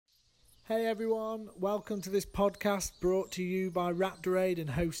Hey everyone, welcome to this podcast brought to you by Raptor Aid and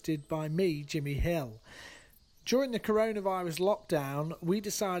hosted by me, Jimmy Hill. During the coronavirus lockdown, we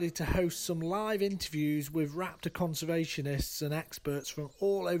decided to host some live interviews with raptor conservationists and experts from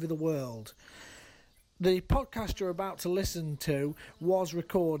all over the world. The podcast you're about to listen to was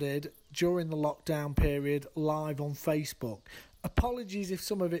recorded during the lockdown period live on Facebook. Apologies if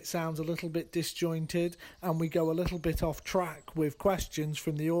some of it sounds a little bit disjointed and we go a little bit off track with questions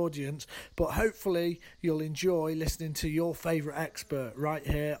from the audience, but hopefully you'll enjoy listening to your favourite expert right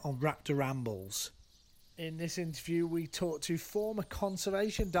here on Raptor Rambles. In this interview, we talked to former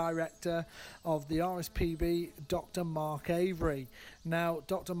Conservation Director of the RSPB, Dr. Mark Avery. Now,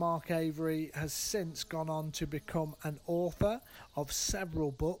 Dr. Mark Avery has since gone on to become an author of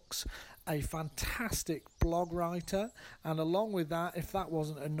several books, a fantastic blog writer, and along with that, if that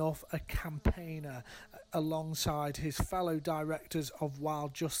wasn't enough, a campaigner alongside his fellow directors of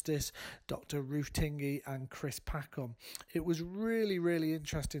Wild Justice, Dr. Ruth Tingey and Chris Packham. It was really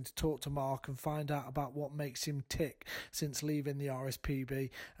interesting to talk to Mark and find out about what makes him tick since leaving the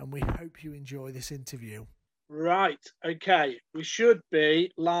RSPB, and we hope you enjoy this interview. Right, okay, we should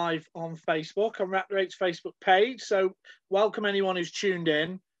be live on Facebook, on Raptor Aid's Facebook page, so welcome anyone who's tuned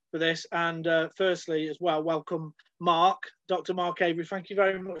in for this, and firstly as well, welcome Mark, Dr. Mark Avery. Thank you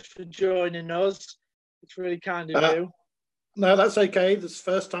very much for joining us. It's really kind of you. No, that's okay. This is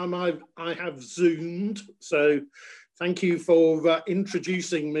the first time I have Zoomed, so thank you for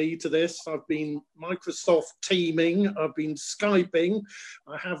introducing me to this. I've been Microsoft Teaming, I've been Skyping,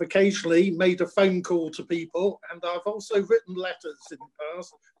 I have occasionally made a phone call to people, and I've also written letters in the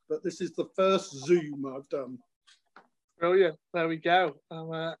past, but this is the first Zoom I've done. Brilliant. There we go.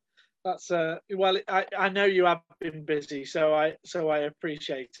 That's well, I know you have been busy, so I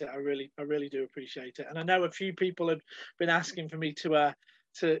appreciate it. I really do appreciate it. And I know a few people have been asking for me to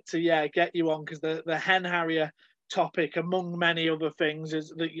get you on, because the hen harrier topic, among many other things, is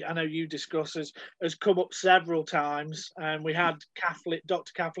that I know you discuss has come up several times. And we had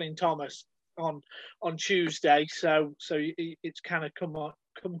Dr. Kathleen Thomas on Tuesday, so it's kind of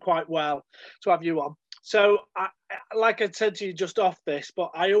come quite well to have you on. So, like I said to you just off this, but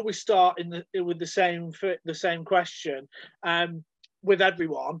I always start with the same question with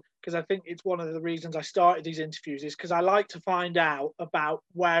everyone, because I think it's one of the reasons I started these interviews, is because I like to find out about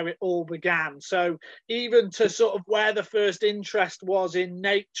where it all began. So, even to sort of where the first interest was in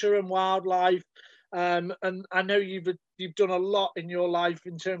nature and wildlife. And I know you've done a lot in your life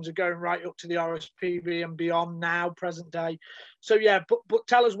in terms of going right up to the RSPB and beyond now, present day. So yeah, but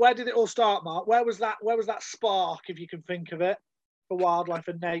tell us, where did it all start, Mark? Where was that spark, if you can think of it, for wildlife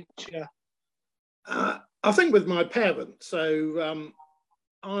and nature? I think with my parents. So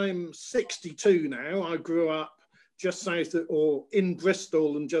I'm 62 now. I grew up just south in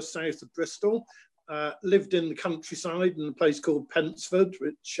Bristol and just south of Bristol. Lived in the countryside in a place called Pensford,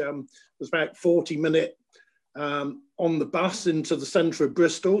 which was about 40-minute on the bus into the centre of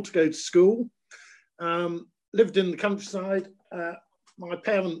Bristol to go to school. Lived in the countryside. My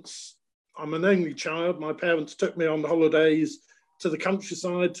parents, I'm an only child, my parents took me on the holidays to the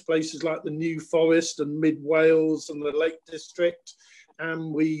countryside, to places like the New Forest and Mid Wales and the Lake District.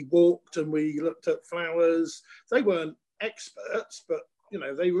 And we walked and we looked at flowers. They weren't experts, but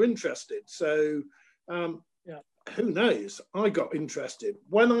they were interested. So who knows? I got interested.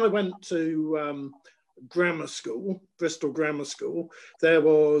 When I went to grammar school, Bristol Grammar School, there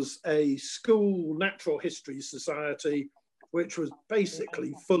was a school natural history society which was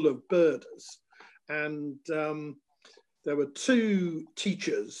basically full of birders. And there were two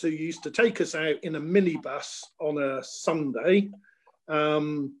teachers who used to take us out in a minibus on a Sunday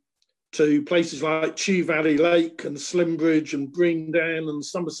to places like Chew Valley Lake and Slimbridge and Breandown and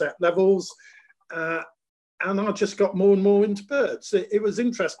Somerset Levels. And I just got more and more into birds. It was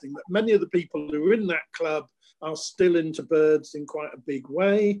interesting that many of the people who were in that club are still into birds in quite a big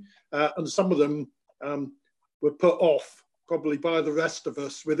way. And some of them were put off probably by the rest of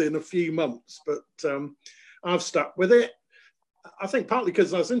us within a few months. But I've stuck with it. I think partly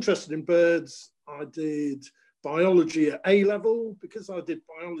because I was interested in birds. I did biology at A-level. Because I did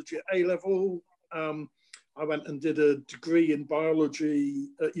biology at A-level, I went and did a degree in biology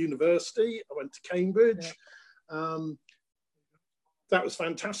at university. I went to Cambridge. That was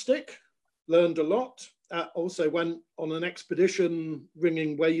fantastic. Learned a lot. Also went on an expedition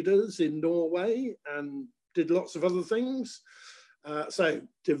ringing waders in Norway and did lots of other things. So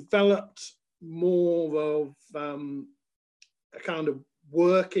developed more of a kind of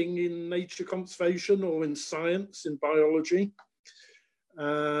working in nature conservation or in science, in biology.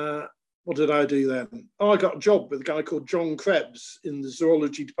 what did I do then? Oh, I got a job with a guy called John Krebs in the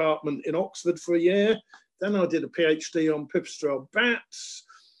zoology department in Oxford for a year. Then I did a PhD on pipistrelle bats,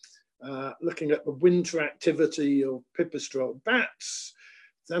 looking at the winter activity of pipistrelle bats.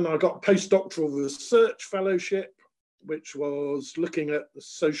 Then I got a postdoctoral research fellowship, which was looking at the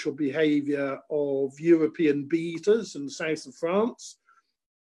social behaviour of European bee-eaters in the south of France.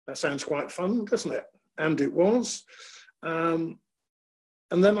 That sounds quite fun, doesn't it? And it was. And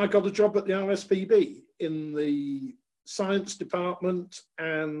then I got a job at the RSPB in the science department,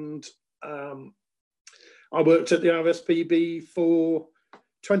 and I worked at the RSPB for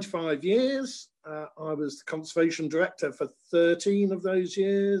 25 years. I was the conservation director for 13 of those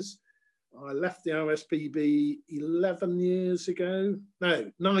years. I left the RSPB 11 years ago.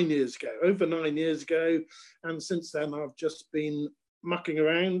 No, 9 years ago, over 9 years ago. And since then, I've just been mucking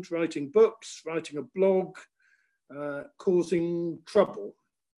around, writing books, writing a blog, causing trouble.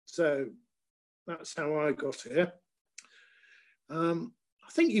 So that's how I got here. I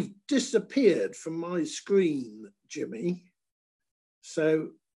think you've disappeared from my screen, Jimmy. So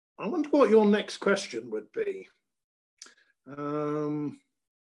I wonder what your next question would be.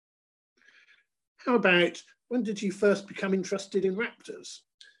 How about, when did you first become interested in raptors?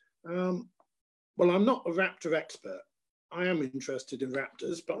 Well, I'm not a raptor expert. I am interested in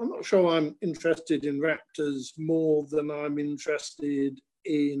raptors, but I'm not sure I'm interested in raptors more than I'm interested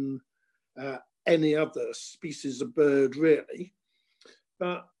in any other species of bird, really.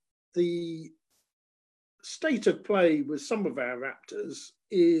 But the state of play with some of our raptors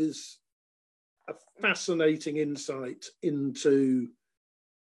is a fascinating insight into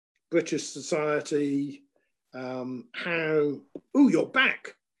British society, how... Oh, you're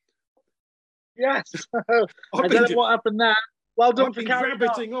back. Yes. I don't know what happened there. Well done for carrying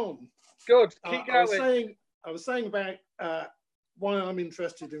rabbiting on. Good. Keep going. I was saying about why I'm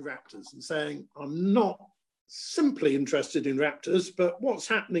interested in raptors, and saying I'm not simply interested in raptors, but what's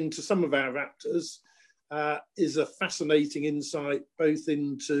happening to some of our raptors is a fascinating insight both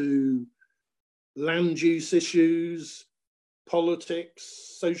into land use issues,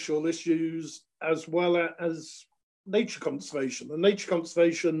 politics, social issues, as well as nature conservation. And nature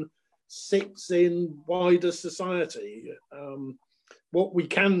conservation sits in wider society. What we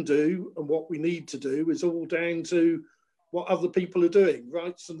can do and what we need to do is all down to what other people are doing,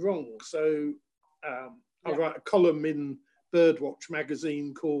 rights and wrongs. So I write a column in Birdwatch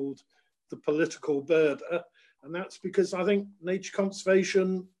magazine called The Political Birder, and that's because I think nature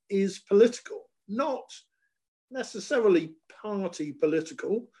conservation is political, not necessarily party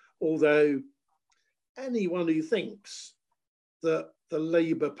political, although anyone who thinks that the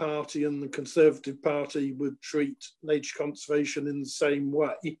Labour Party and the Conservative Party would treat nature conservation in the same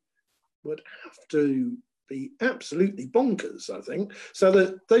way would have to be absolutely bonkers, I think. So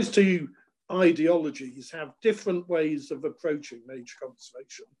that those two ideologies have different ways of approaching nature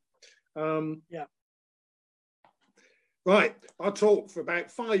conservation. Right, I'll talk for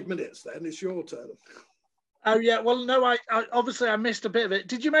about 5 minutes then. It's your turn. Oh yeah, well no, I obviously I missed a bit of it.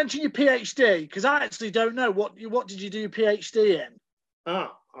 Did you mention your PhD? Because I actually don't know what did you do your PhD in? I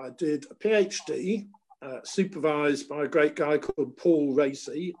did a PhD supervised by a great guy called Paul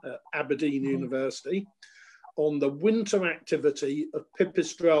Racy at Aberdeen University on the winter activity of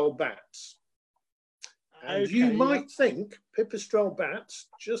pipistrelle bats. And you might think pipistrelle bats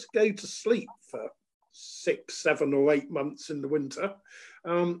just go to sleep for 6, 7 or 8 months in the winter.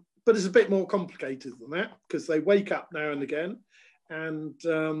 But it's a bit more complicated than that, because they wake up now and again and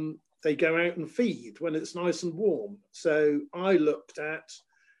they go out and feed when it's nice and warm. So I looked at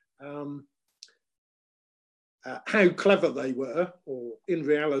how clever they were, or in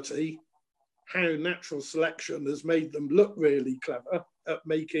reality, how natural selection has made them look really clever at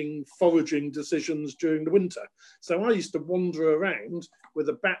making foraging decisions during the winter. So I used to wander around with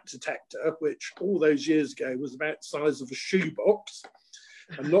a bat detector, which all those years ago was about the size of a shoebox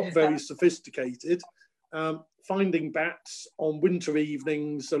and not very sophisticated, finding bats on winter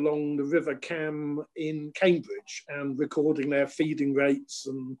evenings along the River Cam in Cambridge and recording their feeding rates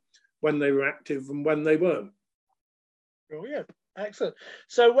and when they were active and when they weren't. Brilliant. Excellent.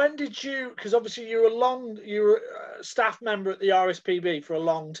 So when did you, because obviously you were a staff member at the RSPB for a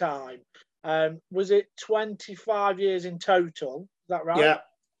long time. Was it 25 years in total? Is that right?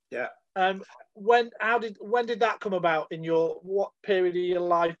 Yeah. When did that come about in what period of your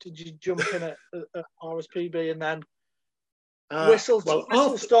life did you jump in at RSPB and then whistle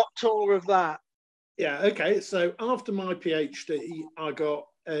stop tour of that? Yeah, okay. So after my PhD, I got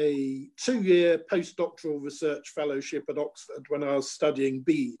a 2-year postdoctoral research fellowship at Oxford when I was studying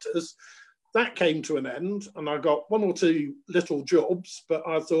bee eaters. that came to an end, and I got one or two little jobs, but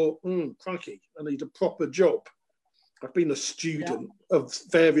I thought, crikey, I need a proper job. I've been a student of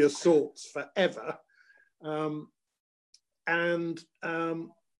various sorts forever.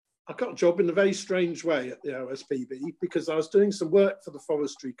 I got a job in a very strange way at the OSPB because I was doing some work for the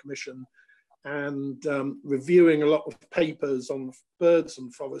Forestry Commission and reviewing a lot of papers on birds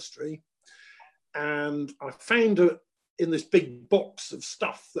and forestry. And I found in this big box of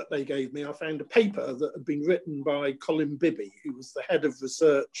stuff that they gave me, I found a paper that had been written by Colin Bibby, who was the head of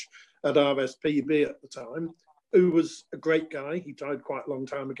research at RSPB at the time, who was a great guy. He died quite a long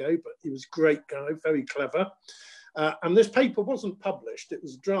time ago, but he was a great guy, very clever. And this paper wasn't published, it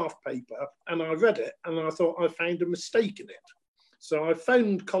was a draft paper, and I read it and I thought I found a mistake in it. So I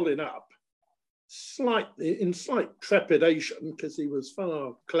phoned Colin up in slight trepidation, because he was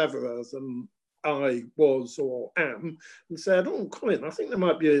far cleverer than I was or am, and said, "Oh, Colin, I think there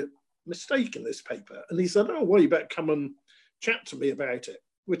might be a mistake in this paper." And he said, "Oh, well, you better come and chat to me about it,"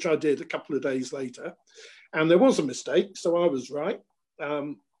 which I did a couple of days later. And there was a mistake, so I was right.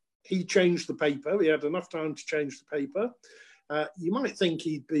 He changed the paper. He had enough time to change the paper. You might think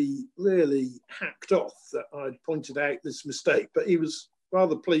he'd be really hacked off that I'd pointed out this mistake, but he was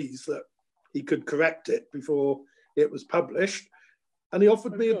rather pleased that he could correct it before it was published. And he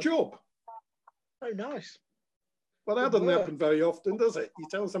offered me a job. Oh, nice. Well, that doesn't happen very often, does it? You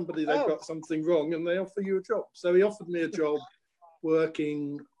tell somebody they've got something wrong and they offer you a job. So he offered me a job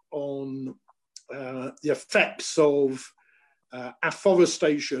working on the effects of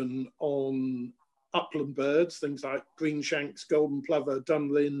afforestation on upland birds, things like greenshanks, golden plover,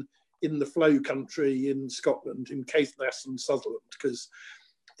 dunlin, in the flow country in Scotland, in Caithness and Sutherland, because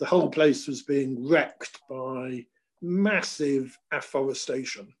the whole place was being wrecked by massive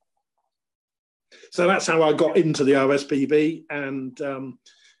afforestation. So that's how I got into the RSPB, and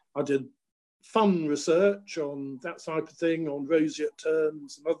I did fun research on that type of thing, on roseate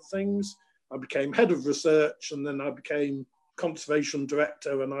terns and other things. I became head of research, and then I became conservation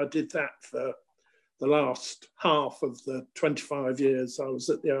director, and I did that for the last half of the 25 years I was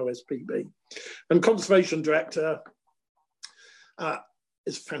at the RSPB. And conservation director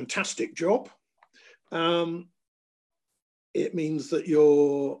is a fantastic job. It means that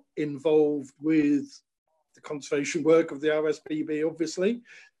you're involved with the conservation work of the RSPB, obviously.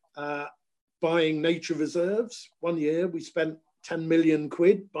 Buying nature reserves. One year we spent 10 million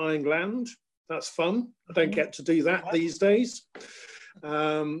quid buying land. That's fun. I don't get to do that these days.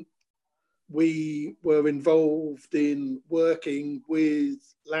 We were involved in working with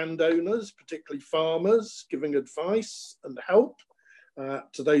landowners, particularly farmers, giving advice and help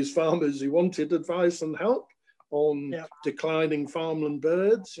to those farmers who wanted advice and help on declining farmland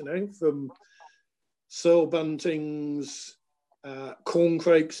birds, you know, from searle buntings,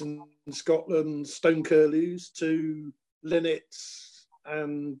 corncrakes in Scotland, stone curlews, to linnets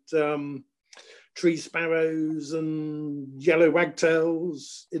and tree sparrows and yellow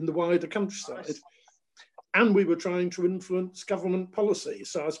wagtails in the wider countryside. Nice. And we were trying to influence government policy.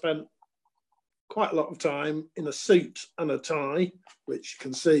 So I spent quite a lot of time in a suit and a tie, which you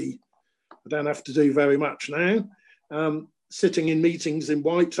can see I don't have to do very much now, sitting in meetings in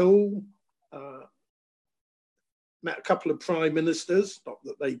Whitehall, met a couple of prime ministers, not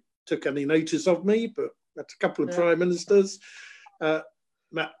that they took any notice of me, but met a couple of prime ministers,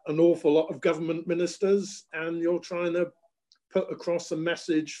 met an awful lot of government ministers, and you're trying to put across a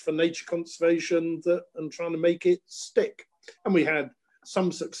message for nature conservation and trying to make it stick. And we had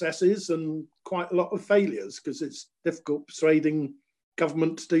some successes and quite a lot of failures, because it's difficult persuading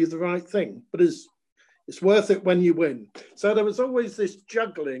government to do the right thing, but it's worth it when you win. So there was always this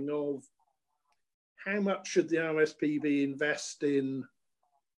juggling of how much should the RSPB invest in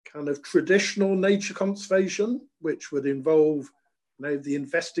kind of traditional nature conservation, which would involve, you know, the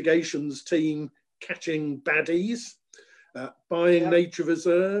investigations team catching baddies, buying nature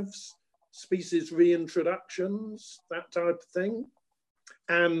reserves, species reintroductions, that type of thing.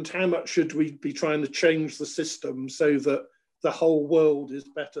 And how much should we be trying to change the system so that the whole world is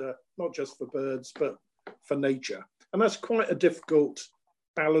better, not just for birds, but for nature. And that's quite a difficult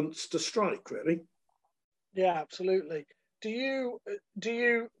balance to strike, really. Yeah, absolutely. Do you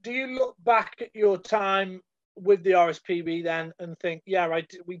look back at your time with the RSPB then and think,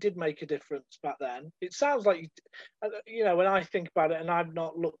 we did make a difference back then? It sounds like, you know, when I think about it, and I've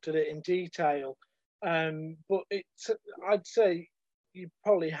not looked at it in detail, but I'd say you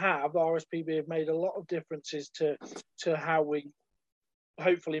probably have. The RSPB have made a lot of differences to how we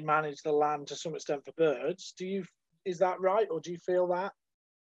hopefully manage the land to some extent for birds. Is that right, or do you feel that?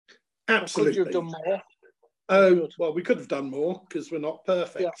 Absolutely. Or could you have done more? Oh, good? well, we could have done more because we're not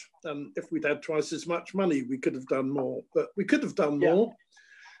perfect. And if we'd had twice as much money, we could have done more. But we could have done more.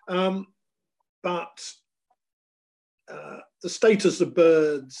 But the status of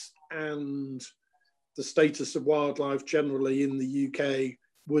birds and the status of wildlife generally in the UK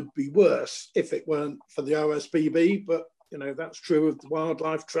would be worse if it weren't for the RSPB. But, you know, that's true of the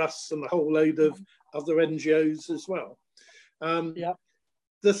wildlife trusts and a whole load of other NGOs as well.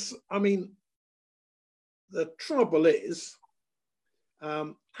 The trouble is,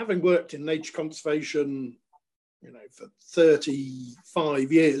 having worked in nature conservation, you know, for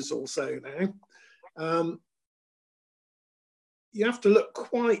 35 years or so now, you have to look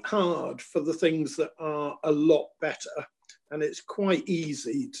quite hard for the things that are a lot better. And it's quite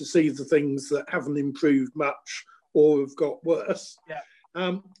easy to see the things that haven't improved much or have got worse.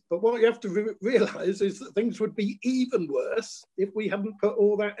 But what you have to realise is that things would be even worse if we hadn't put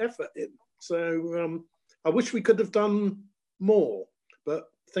all that effort in. So I wish we could have done more,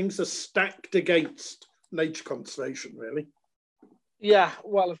 but things are stacked against nature conservation, really. Yeah,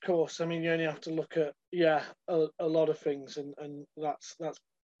 well, of course. I mean, you only have to look at a lot of things, and that's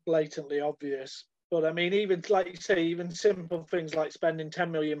blatantly obvious. But I mean, even like you say, even simple things like spending £10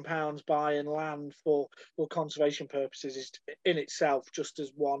 million buying land for conservation purposes is in itself, just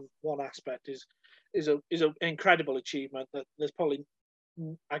as one aspect, is an incredible achievement. That there's probably,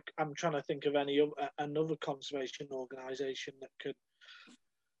 I'm trying to think of another conservation organisation that could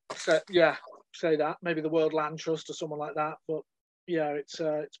say that, maybe the World Land Trust or someone like that. But yeah, it's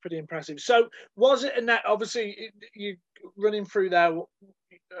pretty impressive. So was it obviously you running through there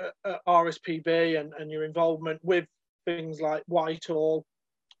RSPB and your involvement with things like Whitehall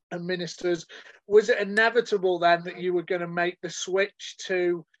and ministers, was it inevitable then that you were going to make the switch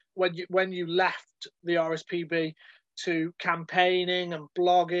to when you left the RSPB to campaigning and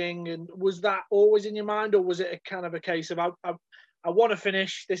blogging, and was that always in your mind, or was it a kind of a case of I want to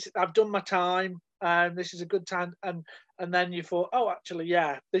finish this, I've done my time, and this is a good time, and then you thought, oh, actually,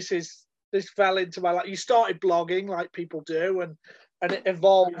 yeah, this fell into my life. You started blogging like people do, and it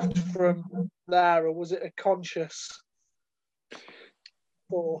evolved from there, or was it a conscious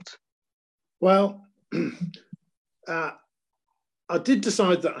thought? Well, I did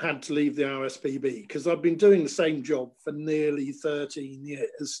decide that I had to leave the RSPB because I've been doing the same job for nearly 13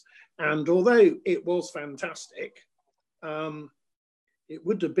 years. And although it was fantastic, it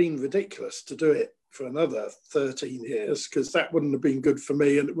would have been ridiculous to do it for another 13 years because that wouldn't have been good for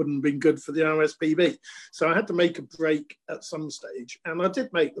me and it wouldn't have been good for the RSPB. So I had to make a break at some stage. And I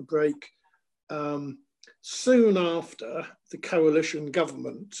did make the break soon after the coalition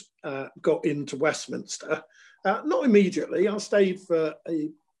government got into Westminster. Not immediately, I stayed for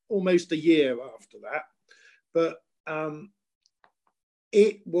almost a year after that, but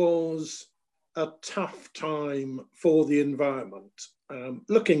it was a tough time for the environment.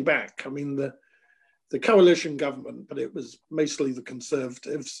 Looking back, I mean, the coalition government, but it was mostly the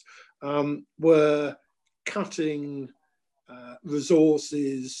Conservatives, were cutting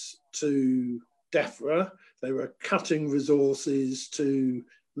resources to DEFRA. They were cutting resources to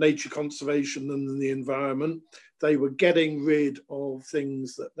nature conservation and the environment. They were getting rid of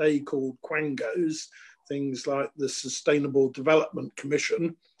things that they called quangos, things like the Sustainable Development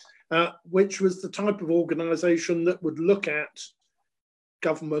Commission, which was the type of organisation that would look at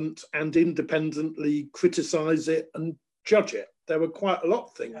government and independently criticise it and judge it. There were quite a lot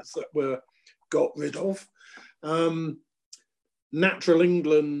of things that were got rid of. Natural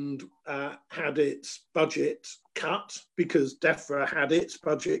England had its budget cut because DEFRA had its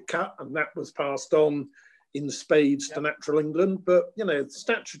budget cut, and that was passed on in spades to Natural England. But, you know, the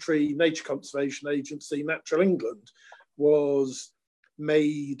statutory Nature Conservation Agency, Natural England, was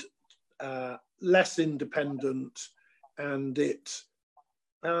made less independent, and it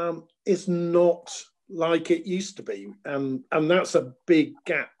is not like it used to be. And that's a big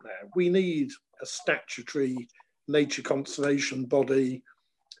gap now. We need a statutory nature conservation body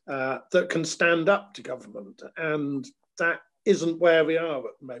that can stand up to government, and that isn't where we are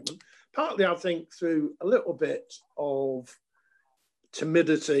at the moment. Partly, I think, through a little bit of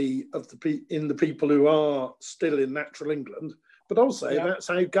timidity of in the people who are still in Natural England, but also that's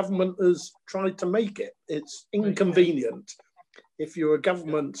how government has tried to make it. It's inconvenient if you're a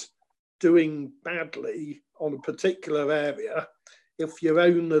government doing badly on a particular area, if your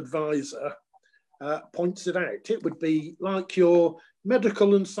own advisor points it out. It would be like your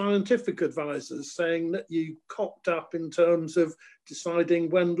medical and scientific advisors saying that you cocked up in terms of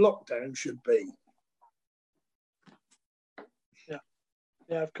deciding when lockdown should be.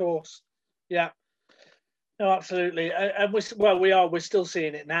 Yeah, of course. Yeah. No, absolutely, and we're still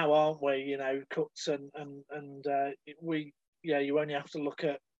seeing it now, aren't we? You know, cuts and you only have to look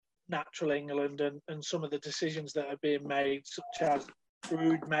at Natural England and some of the decisions that are being made, such as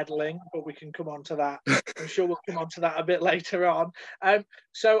brood meddling, but we can come on to that. I'm sure we'll come on to that a bit later on.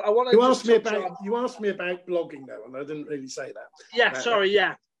 So I want to. You asked me about blogging though, and I didn't really say that. Yeah, sorry.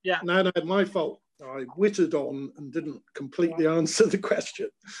 Yeah. No, my fault. I whittled on and didn't completely answer the question.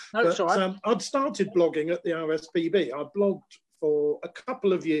 No, it's all right. I'd started blogging at the RSPB. I blogged for a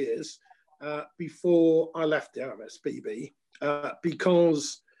couple of years before I left the RSPB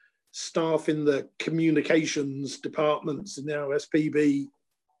because staff in the communications departments in the RSPB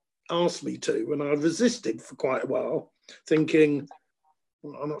asked me to, and I resisted for quite a while, thinking,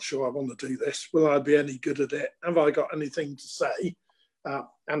 well, I'm not sure I want to do this. Will I be any good at it? Have I got anything to say?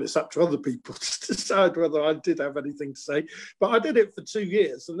 And it's up to other people to decide whether I did have anything to say. But I did it for 2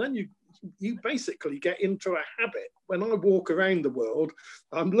 years, and then you basically get into a habit. When I walk around the world,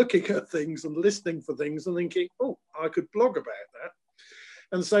 I'm looking at things and listening for things and thinking, oh, I could blog about that.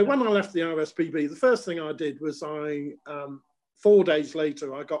 And so when I left the RSPB, the first thing I did was 4 days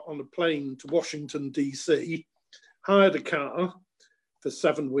later, I got on a plane to Washington, DC, hired a car for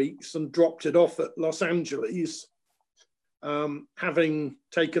 7 weeks and dropped it off at Los Angeles, having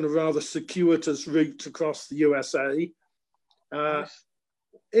taken a rather circuitous route across the USA.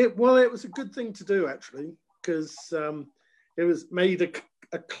 It was a good thing to do, actually, because it was made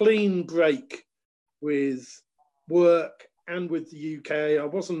a clean break with work and with the UK. I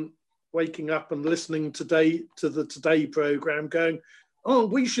wasn't waking up and listening to the Today programme going, oh,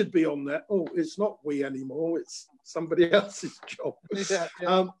 we should be on there. Oh, it's not we anymore. It's somebody else's job. Yeah.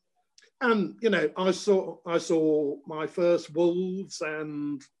 And, you know, I saw my first wolves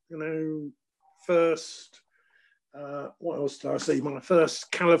and, you know, what else did I see? My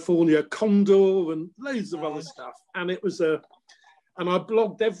first California condor and loads of other stuff. And it was and I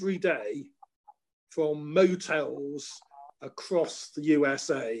blogged every day from motels across the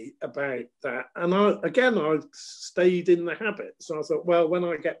USA about that. And I stayed in the habit. So I thought, well, when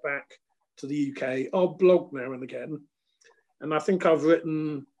I get back to the UK, I'll blog now and again. And I think I've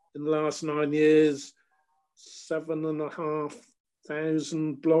written in the last 9 years,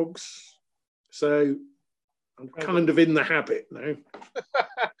 7,500 blogs. So I'm kind of in the habit now.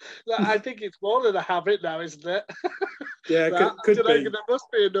 I think it's more than a habit now, isn't it? Yeah, could be. There must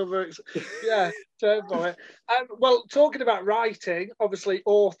be another. Yeah, totally. Well, talking about writing, obviously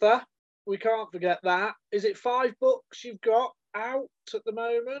author, we can't forget that. Is it 5 books you've got out at the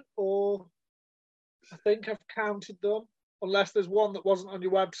moment, or I think I've counted them, unless there's one that wasn't on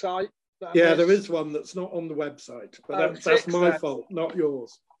your website. Yeah, there is one that's not on the website, but that's my fault, not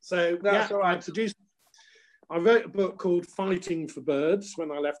yours. So that's all right. I wrote a book called Fighting for Birds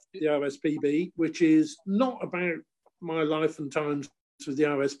when I left the RSPB, which is not about my life and times with the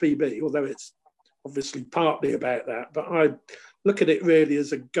RSPB, although it's obviously partly about that. But I look at it really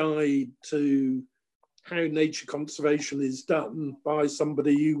as a guide to how nature conservation is done by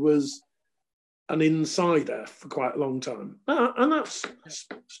somebody who was an insider for quite a long time. And that's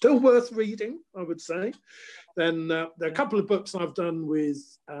still worth reading, I would say. Then there are a couple of books I've done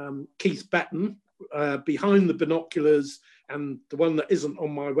with Keith Betton, Behind the Binoculars, and the one that isn't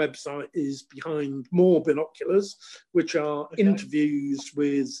on my website is Behind More Binoculars, which are interviews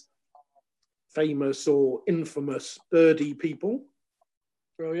with famous or infamous birdie people.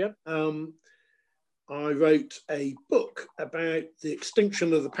 Brilliant. I wrote a book about the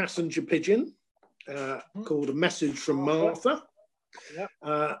extinction of the passenger pigeon called A Message from Martha.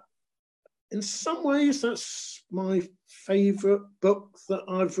 In some ways, that's my favourite book that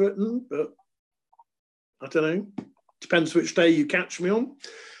I've written, but I don't know. Depends which day you catch me on.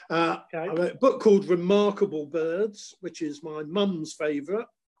 I wrote a book called Remarkable Birds, which is my mum's favourite.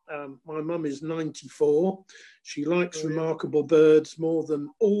 My mum is 94. She likes Remarkable Birds more than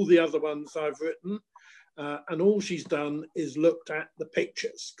all the other ones I've written. And all she's done is looked at the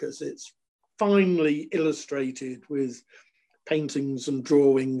pictures because it's finely illustrated with paintings and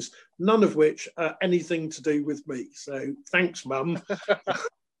drawings, none of which are anything to do with me. So thanks, Mum.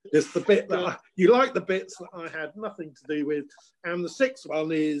 It's the bit that you like the bits that I had nothing to do with. And the 6th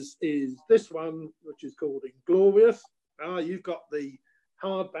one is this one, which is called Inglorious. You've got the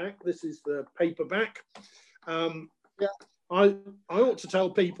hardback. This is the paperback. I ought to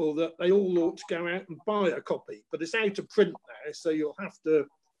tell people that they all ought to go out and buy a copy, but it's out of print now, so you'll have to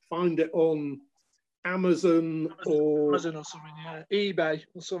find it on Amazon or something, yeah. eBay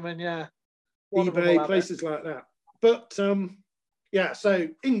or something, yeah. eBay, places like that. But so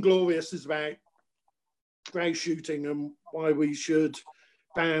Inglorious is about grouse shooting and why we should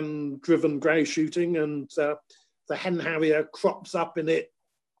band-driven grouse shooting, and the hen harrier crops up in it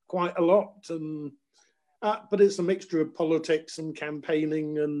quite a lot. And but it's a mixture of politics and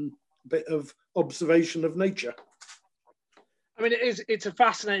campaigning and a bit of observation of nature. I mean, it's a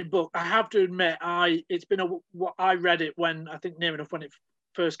fascinating book. I have to admit, I read it when, I think near enough when it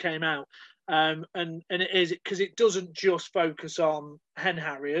first came out. And it is, because it doesn't just focus on hen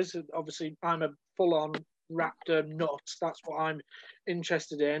harriers. Obviously, I'm a full-on raptor nut. That's what I'm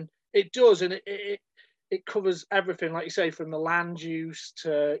interested in. It does, and it covers everything, like you say, from the land use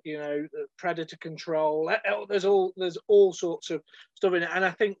to, you know, the predator control. There's all sorts of stuff in it. And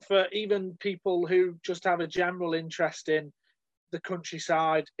I think for even people who just have a general interest in the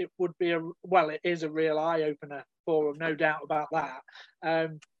countryside, it is a real eye-opener for them, no doubt about that.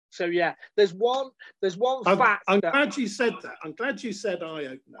 So yeah, there's one fact. I'm glad you said that. I'm glad you said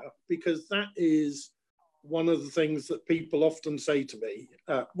eye-opener, because that is one of the things that people often say to me.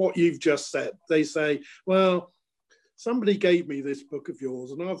 What you've just said, they say, well, somebody gave me this book of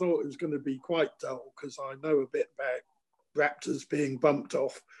yours and I thought it was going to be quite dull because I know a bit about raptors being bumped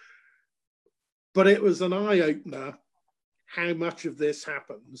off, but it was an eye-opener how much of this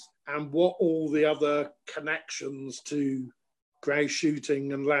happens and what all the other connections to grouse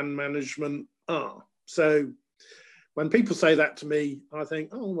shooting and land management are. So when people say that to me, I think,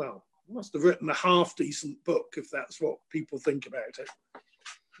 oh, well, I must have written a half decent book if that's what people think about it.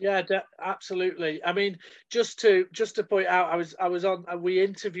 Yeah, absolutely. I mean, just to point out, we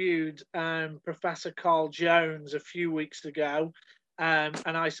interviewed Professor Carl Jones a few weeks ago, and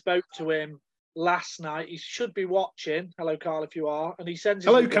I spoke to him last night. He should be watching. Hello, Carl, if you are. And he sends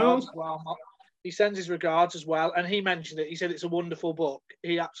his regards. Well, he sends his regards as well, and he mentioned it. He said it's a wonderful book.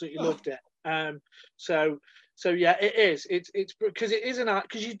 He absolutely loved it. So yeah, it is. It's because it is an art,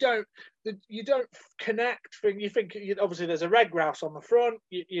 because you don't connect. You think obviously there's a red grouse on the front.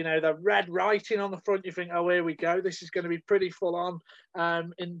 You know, the red writing on the front. You think, oh, here we go. This is going to be pretty full on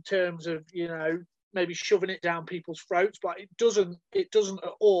in terms of, you know, maybe shoving it down people's throats, but it doesn't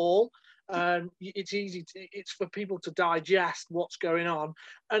at all. It's easy. It's for people to digest what's going on,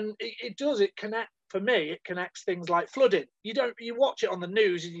 and it does. It connects. For me, it connects things like flooding. You watch it on the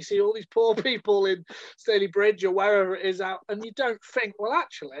news and you see all these poor people in Staley Bridge or wherever it is out, and you don't think, well,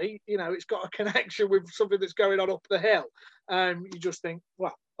 actually, you know, it's got a connection with something that's going on up the hill. You just think,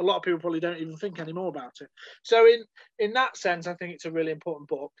 well, a lot of people probably don't even think anymore about it. So in that sense, I think it's a really important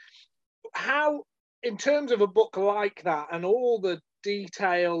book. How, in terms of a book like that and all the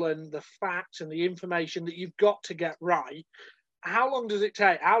detail and the facts and the information that you've got to get right, how long does it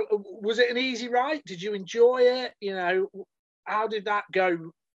take? Was it an easy write? Did you enjoy it? You know, how did that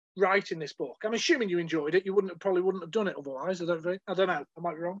go writing this book? I'm assuming you enjoyed it. You probably wouldn't have done it otherwise. I don't know. I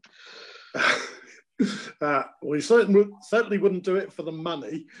might be wrong. We certainly wouldn't do it for the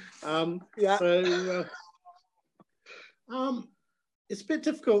money. Yeah. So it's a bit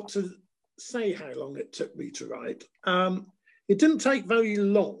difficult to say how long it took me to write. It didn't take very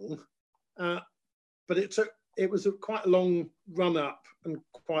long, but it was quite a long run up and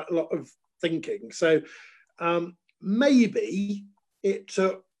quite a lot of thinking. So maybe it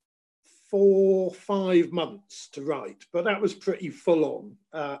took 4 or 5 months to write, but that was pretty full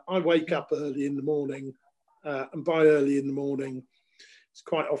on. I wake up early in the morning, and by early in the morning, it's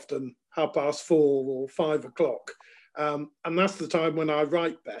quite often 4:30 or 5 o'clock. And that's the time when I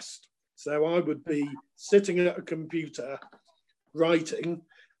write best. So I would be sitting at a computer writing,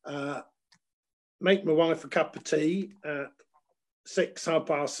 make my wife a cup of tea at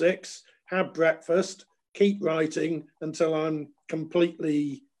 6:30, have breakfast, keep writing until I'm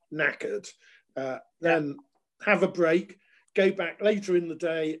completely knackered. Then have a break, go back later in the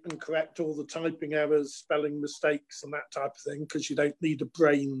day and correct all the typing errors, spelling mistakes and that type of thing, because you don't need a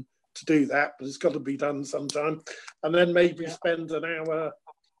brain to do that, but it's got to be done sometime. And then maybe spend an hour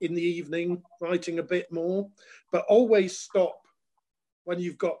in the evening writing a bit more, but always stop when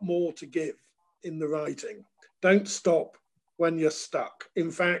you've got more to give in the writing. Don't stop when you're stuck. In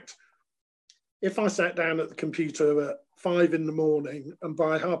fact, if I sat down at the computer at 5 in the morning and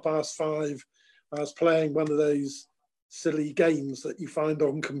by 5:30 I was playing one of those silly games that you find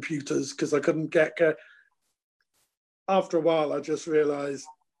on computers because I couldn't get after a while I just realized,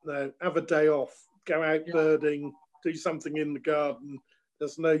 no, have a day off, go out birding, do something in the garden.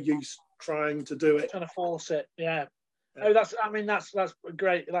 There's no use trying to do it. Trying to force it, yeah. Oh, that's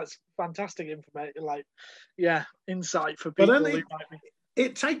great. That's fantastic information. Like, insight for people. But then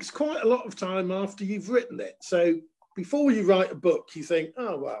it takes quite a lot of time after you've written it. So before you write a book, you think,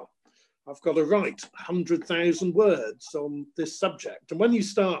 oh, well, I've got to write 100,000 words on this subject. And when you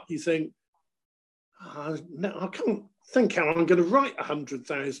start, you think, no, I can't think how I'm going to write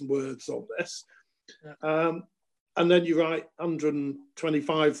 100,000 words on this. Yeah. And then you write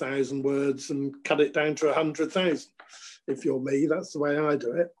 125,000 words and cut it down to 100,000. If you're me, that's the way I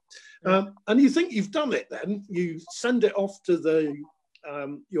do it. Yeah. And you think you've done it then. You send it off to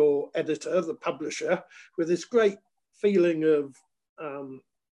your editor, the publisher, with this great feeling of,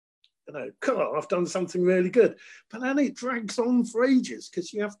 cool, I've done something really good. But then it drags on for ages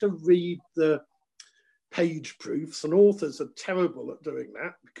because you have to read the page proofs, and authors are terrible at doing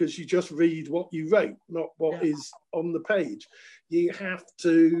that because you just read what you wrote, not what is on the page. You have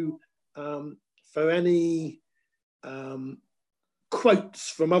to, for any quotes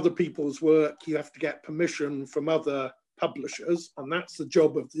from other people's work, you have to get permission from other publishers, and that's the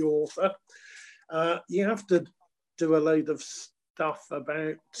job of the author. You have to do a load of stuff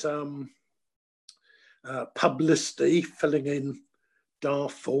about publicity, filling in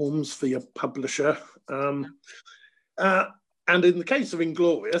draft forms for your publisher. And in the case of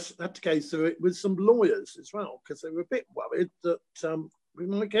Inglorious, I had to go through it with some lawyers as well, because they were a bit worried that we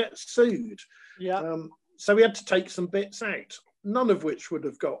might get sued. Yeah. So we had to take some bits out, none of which would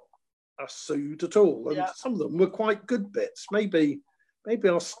have got us sued at all. And some of them were quite good bits. Maybe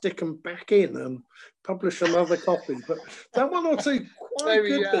I'll stick them back in and publish another copy. But there are one or two quite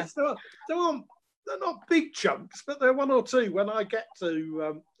good bits. They're not big chunks, but they're one or two when I get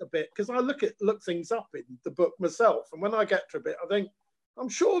to a bit, because I look things up in the book myself. And when I get to a bit, I think, I'm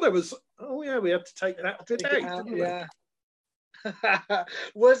sure there was, we had to take that bit out, didn't we?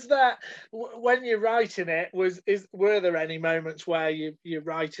 Was that, when you're writing it, were there any moments where you're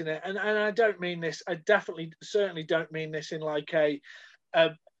writing it, and I don't mean this, I certainly don't mean this in like a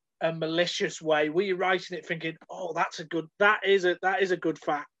malicious way. Were you writing it thinking, oh, that is a good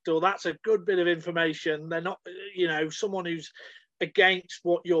fact, or that's a good bit of information? They're not, someone who's against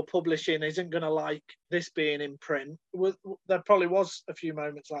what you're publishing isn't going to like this being in print. There probably was a few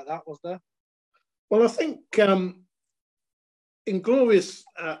moments like that, was there? Well, I think Inglorious,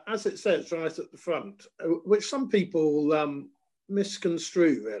 as it says right at the front, which some people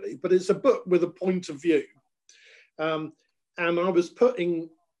misconstrue really, but it's a book with a point of view. And I was putting,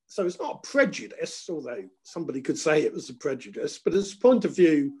 so it's not a prejudice, although somebody could say it was a prejudice, but it's a point of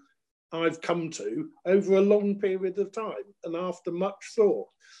view I've come to over a long period of time and after much thought.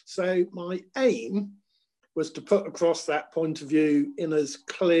 So my aim was to put across that point of view in as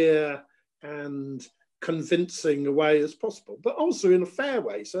clear and convincing a way as possible, but also in a fair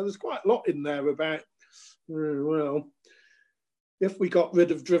way. So there's quite a lot in there about, well, if we got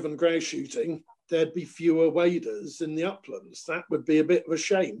rid of driven grouse shooting, there'd be fewer waders in the uplands. That would be a bit of a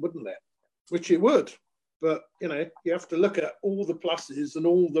shame, wouldn't it? Which it would. But, you have to look at all the pluses and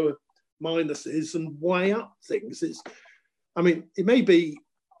all the minuses and weigh up things. It may be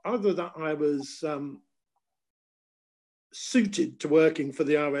either that I was suited to working for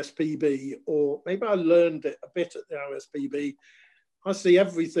the RSPB, or maybe I learned it a bit at the RSPB. I see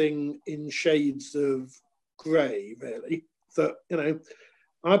everything in shades of grey, really. That,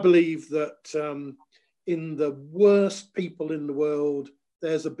 I believe that in the worst people in the world,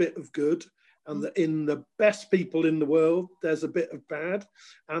 there's a bit of good, and that in the best people in the world, there's a bit of bad.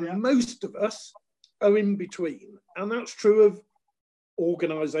 And most of us are in between. And that's true of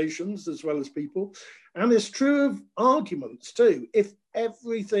organisations as well as people. And it's true of arguments too. If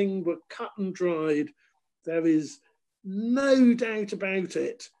everything were cut and dried, there is no doubt about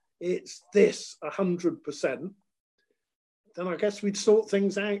it, it's this 100%, then I guess we'd sort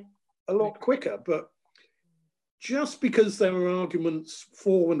things out a lot quicker. But just because there are arguments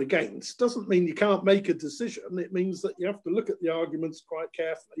for and against doesn't mean you can't make a decision. It means that you have to look at the arguments quite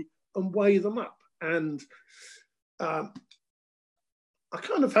carefully and weigh them up. And I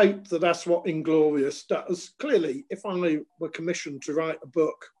kind of hope that that's what Inglorious does. Clearly, if I were commissioned to write a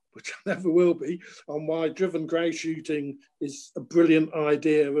book, which I never will be, on why driven grouse shooting is a brilliant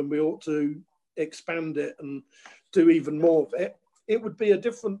idea and we ought to expand it and do even more of it, it would be a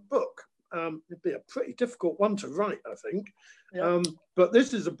different book. It'd be a pretty difficult one to write, I think. Yeah. But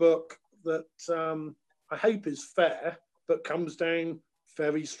this is a book that I hope is fair, but comes down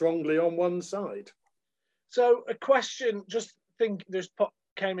very strongly on one side. So a question, just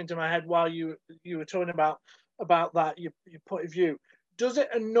came into my head while you were talking about that, your point of view. Does it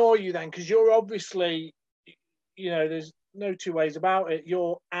annoy you then? Because you're obviously, there's no two ways about it.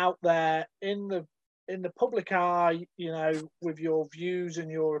 You're out there in the public eye, with your views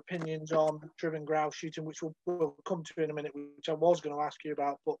and your opinions on driven grouse shooting, which we'll come to in a minute, which I was going to ask you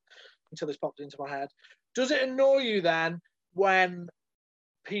about, but until this popped into my head. Does it annoy you then when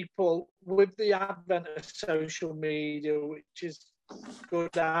people, with the advent of social media, which is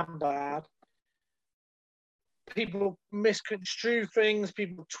good and bad, people misconstrue things,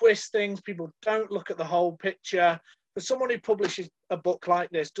 people twist things, people don't look at the whole picture. For someone who publishes a book like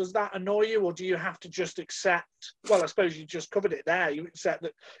this, does that annoy you, or do you have to just accept? Well, I suppose you just covered it there. You accept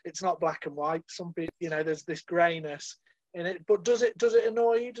that it's not black and white. Some people, there's this greyness in it. But does it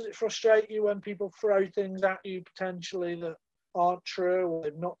annoy you? Does it frustrate you when people throw things at you potentially that aren't true, or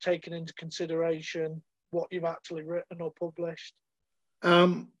they've not taken into consideration what you've actually written or published?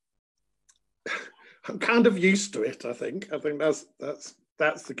 I'm kind of used to it. I think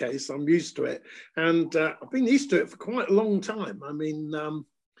that's the case. I'm used to it, and I've been used to it for quite a long time. I mean,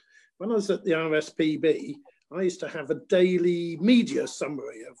 when I was at the RSPB, I used to have a daily media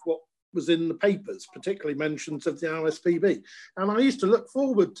summary of what was in the papers, particularly mentions of the RSPB. And I used to look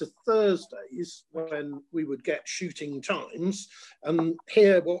forward to Thursdays when we would get Shooting Times and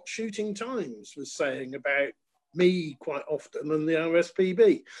hear what Shooting Times was saying about me quite often and the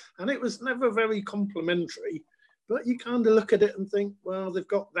RSPB. And it was never very complimentary, but you kind of look at it and think, well, they've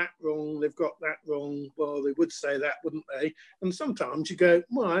got that wrong, they've got that wrong. Well, they would say that, wouldn't they? And sometimes you go,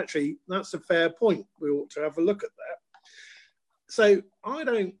 well, actually, that's a fair point. We ought to have a look at that. So I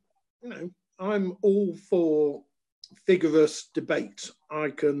don't, I'm all for vigorous debate.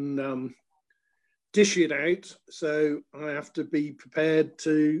 I can dish it out, so I have to be prepared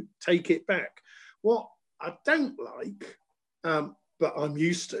to take it back. What I don't like, but I'm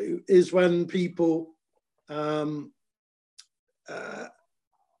used to, is when people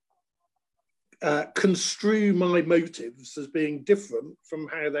construe my motives as being different from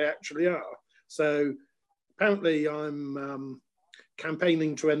how they actually are. So apparently I'm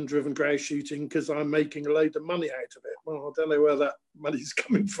campaigning to end driven grouse shooting because I'm making a load of money out of it. Well, I don't know where that money's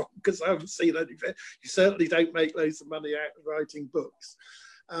coming from because I haven't seen anything. You certainly don't make loads of money out of writing books.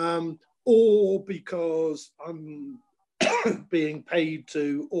 Or because I'm being paid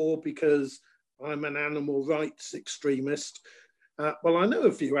to, or because I'm an animal rights extremist. Well, I know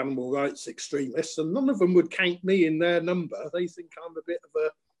a few animal rights extremists, and none of them would count me in their number. They think I'm a bit of a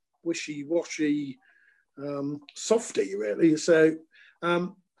wishy-washy softy, really. So,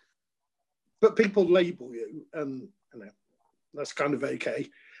 but people label you, and that's kind of okay.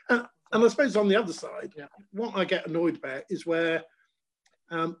 And I suppose on the other side, what I get annoyed about is where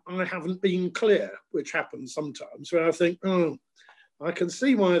I haven't been clear, which happens sometimes, where I think, oh, I can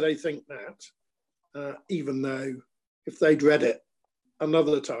see why they think that, even though if they'd read it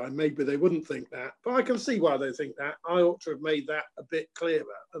another time, maybe they wouldn't think that. But I can see why they think that. I ought to have made that a bit clearer.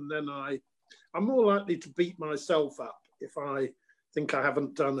 And then I'm more likely to beat myself up if I think I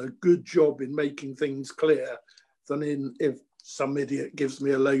haven't done a good job in making things clear than if some idiot gives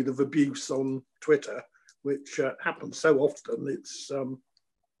me a load of abuse on Twitter, which happens so often. It's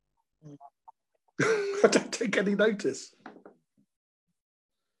I don't take any notice.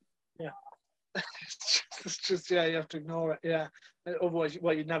 Yeah. It's just, you have to ignore it. Yeah. Otherwise,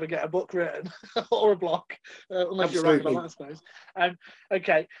 well, you'd never get a book written or a blog, unless you're writing on that, I suppose.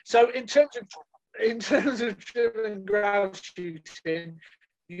 Okay. So in terms of driven grouse shooting,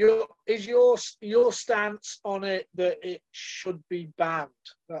 is your stance on it that it should be banned?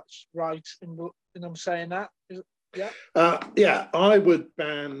 That's right. And I'm saying that. Yeah, I would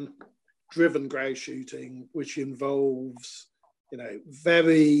ban driven grouse shooting, which involves,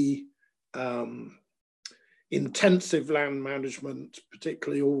 very intensive land management,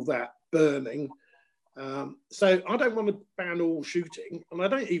 particularly all that burning. So I don't want to ban all shooting, and I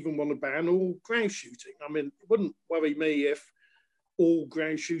don't even want to ban all grouse shooting. I mean, it wouldn't worry me if all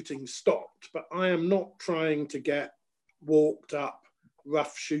grouse shooting stopped, but I am not trying to get walked up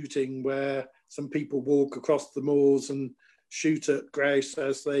rough shooting where some people walk across the moors and shoot at grouse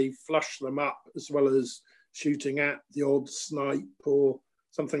as they flush them up, as well as shooting at the odd snipe or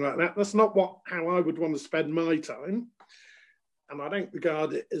something like that. That's not how I would want to spend my time. And I don't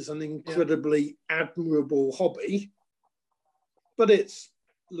regard it as an incredibly admirable hobby, but it's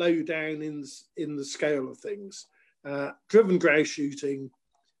low down in the scale of things. Driven grouse shooting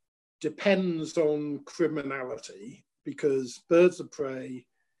depends on criminality because birds of prey,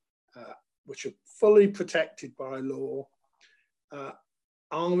 which are fully protected by law,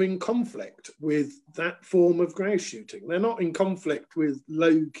 are in conflict with that form of grouse shooting. They're not in conflict with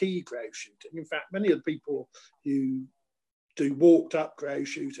low-key grouse shooting. In fact, many of the people who do walked-up grouse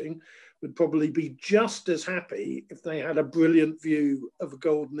shooting would probably be just as happy if they had a brilliant view of a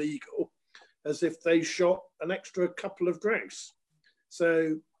golden eagle as if they shot an extra couple of grouse.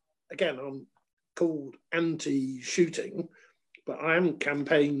 So, again, I'm called anti-shooting, but I haven't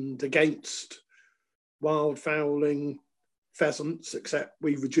campaigned against wildfowling pheasants, except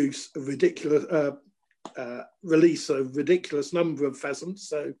we reduce release a ridiculous number of pheasants.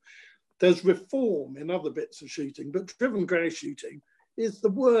 So there's reform in other bits of shooting, but driven grouse shooting is the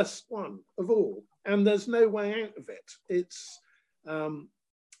worst one of all, and there's no way out of it. It's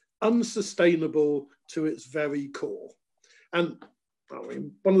unsustainable to its very core. And I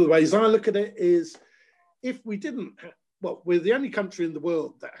mean, one of the ways I look at it is, if we didn't, well, we're the only country in the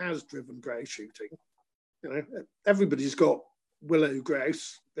world that has driven grouse shooting. You know, everybody's got willow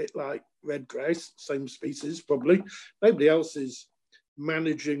grouse, a bit like red grouse, same species probably. Nobody else is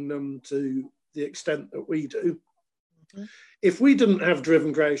managing them to the extent that we do. Mm-hmm. If we didn't have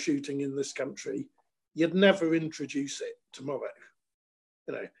driven grouse shooting in this country, you'd never introduce it tomorrow.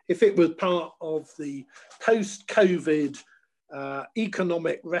 You know, if it was part of the post-COVID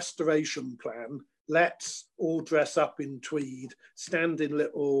economic restoration plan, let's all dress up in tweed, stand in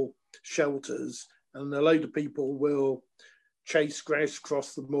little shelters, and a load of people will chase grouse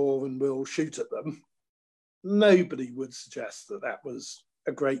across the moor and will shoot at them. Nobody would suggest that that was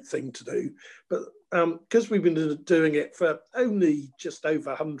a great thing to do. But because we've been doing it for only just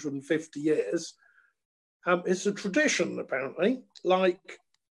over 150 years, it's a tradition, apparently, like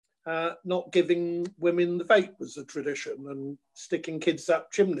not giving women the vote was a tradition, and sticking kids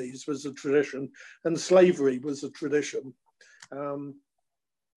up chimneys was a tradition, and slavery was a tradition.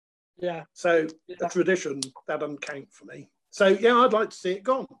 So a tradition, that doesn't count for me. So yeah, I'd like to see it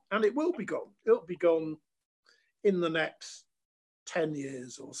gone, and it will be gone. It'll be gone in the next 10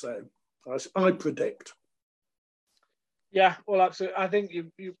 years or so, I predict. Yeah, well, absolutely. I think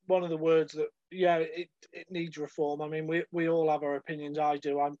you one of the words that, yeah, it needs reform. I mean, we all have our opinions. I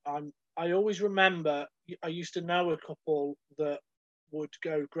do. I always remember, I used to know a couple that would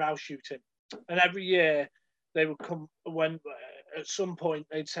go grouse shooting, and every year they would come, when at some point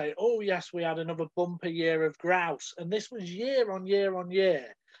they'd say, "Oh yes, we had another bumper year of grouse," and this was year on year on year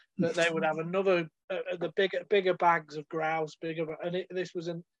that they would have another the bigger bags of grouse, and this was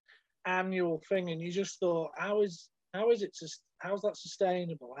an annual thing, and you just thought, how's that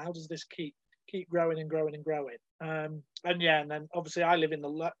sustainable? How does this keep growing and growing and growing? And then obviously I live in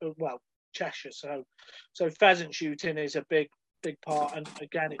Cheshire, so pheasant shooting is a big part, and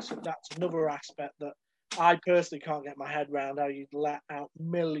again that's another aspect that I personally can't get my head around, how you'd let out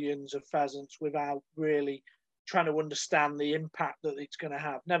millions of pheasants without really trying to understand the impact that it's going to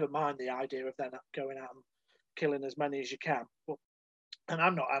have. Never mind the idea of then going out and killing as many as you can. And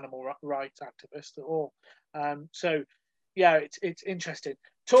I'm not animal rights activist at all. So yeah, it's interesting.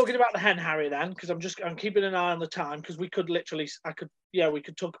 Talking about the hen harrier then, because I'm keeping an eye on the time, because we could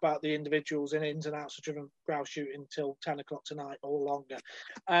talk about the individuals and ins and outs of driven grouse shooting until 10 o'clock tonight or longer.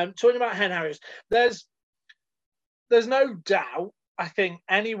 Talking about hen harriers, there's no doubt, I think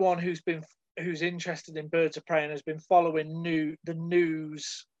anyone who's interested in birds of prey and has been following the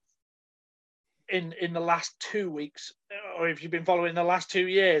news in the last 2 weeks, or if you've been following the last 2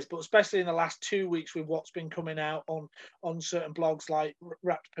 years, but especially in the last 2 weeks with what's been coming out on certain blogs like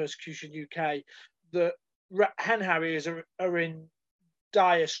Raptor Persecution UK, the hen harriers are in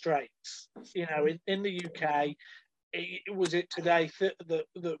dire straits. You know, in the UK, today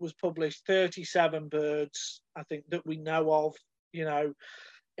that was published 37 birds, I think, that we know of, you know,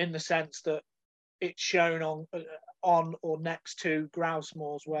 in the sense that it's shown on or next to grouse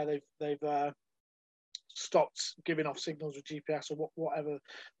moors where they've stopped giving off signals with GPS or whatever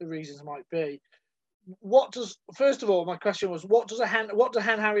the reasons might be. First of all, my question was, what do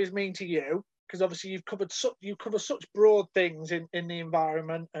hen harriers mean to you? Because obviously you cover such broad things in the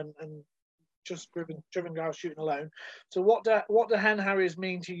environment and just driven grouse shooting alone. So what do hen harriers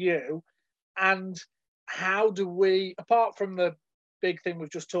mean to you, and how do we, apart from the big thing we've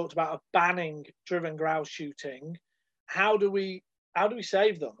just talked about of banning driven grouse shooting, how do we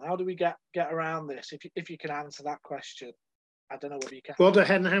save them? How do we get around this? If you can answer that question, I don't know whether you can. What do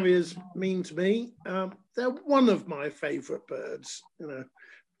hen harriers mean to me? They're one of my favourite birds. You know,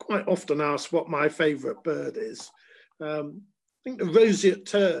 quite often asked what my favourite bird is. I think the roseate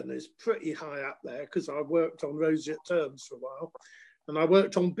tern is pretty high up there because I worked on roseate terns for a while, and I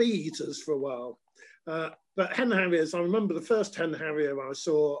worked on bee eaters for a while. But hen harriers, I remember the first hen harrier I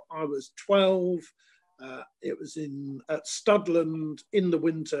saw, I was 12. It was at Studland in the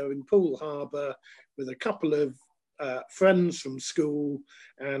winter in Poole Harbour with a couple of friends from school,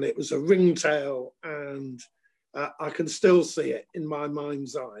 and it was a ringtail, and I can still see it in my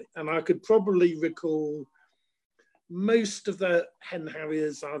mind's eye. And I could probably recall most of the hen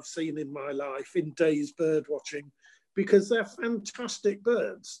harriers I've seen in my life in days bird watching, because they're fantastic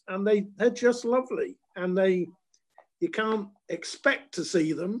birds and they're just lovely, and you can't expect to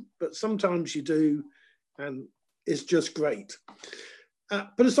see them, but sometimes you do, and it's just great.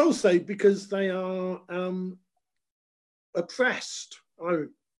 But it's also because they are oppressed.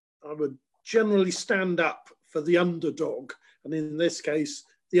 I would generally stand up for the underdog, and in this case,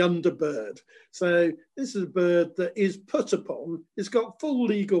 the underbird. So this is a bird that is put upon, it's got full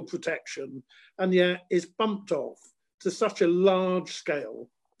legal protection, and yet is bumped off to such a large scale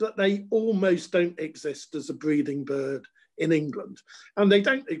that they almost don't exist as a breeding bird in England. And they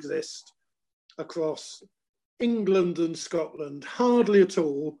don't exist across England and Scotland, hardly at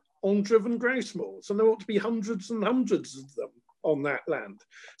all on driven grouse moors. And there ought to be hundreds and hundreds of them on that land.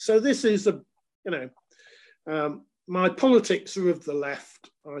 So this is my politics are of the left.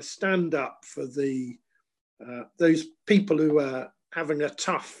 I stand up for those people who are having a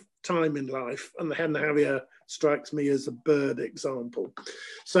tough time in life, and the hen harrier strikes me as a bird example.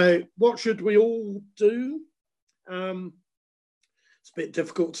 So what should we all do? It's a bit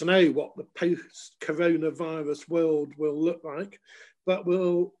difficult to know what the post-coronavirus world will look like, but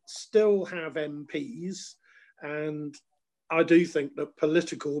we'll still have MPs, and I do think that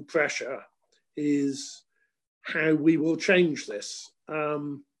political pressure is how we will change this.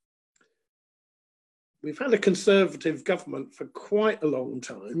 We've had a Conservative government for quite a long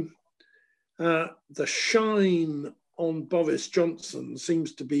time. The shine on Boris Johnson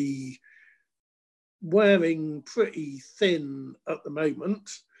seems to be wearing pretty thin at the moment.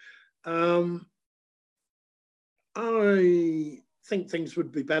 I think things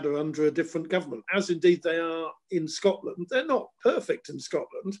would be better under a different government, as indeed they are in Scotland. They're not perfect in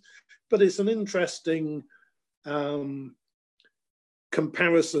Scotland, but it's an interesting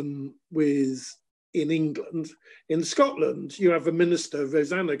comparison with in England. In Scotland, you have a minister,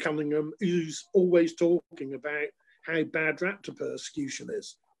 Rosanna Cunningham, who's always talking about how bad raptor persecution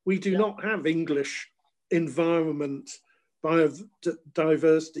is. We do not have English environment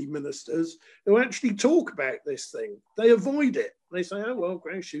biodiversity ministers who actually talk about this thing. They avoid it. They say, oh, well,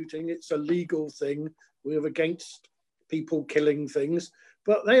 grouse shooting, it's a legal thing. We're against people killing things,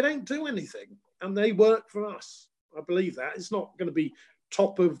 but they don't do anything, and they work for us. I believe that. It's not going to be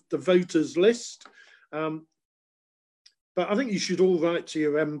top of the voters list, but I think you should all write to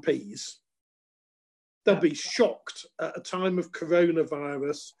your MPs. They'll be shocked at a time of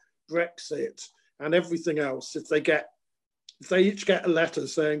coronavirus, Brexit, and everything else if they each get a letter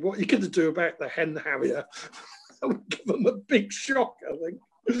saying what are you going to do about the hen harrier. That would give them a big shock, I think.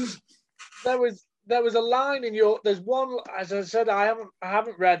 There was a line in there's one, as I said, I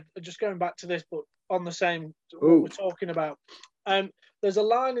haven't read, just going back to this book on the same what we're talking about. There's a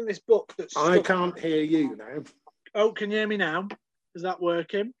line in this book that's I can't hear you now. Oh, can you hear me now? Is that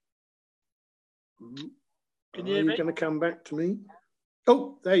working? Can you hear me? Are you going to come back to me?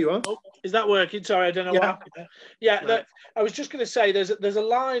 Oh, there you are. Oh, is that working? Sorry, I don't know what happened there. Yeah, right. I was just going to say there's a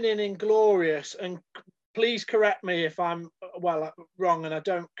line in Inglorious, and please correct me if I'm wrong and I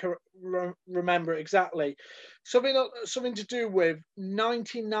don't remember it exactly. Something to do with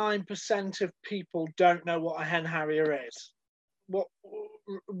 99% of people don't know what a hen harrier is. What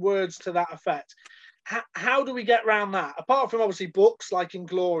words to that effect? How do we get around that? Apart from obviously books like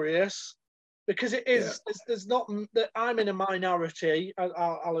Inglorious, because it is there's not that I'm in a minority.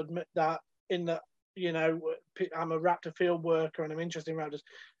 I'll admit that, in that, you know, I'm a raptor field worker and I'm interested in raptors.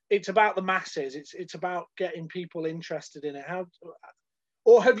 It's about the masses. It's about getting people interested in it.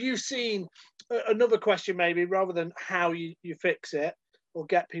 Or have you seen another question, maybe rather than how you fix it or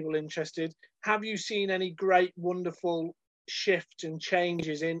get people interested? Have you seen any great, wonderful shifts and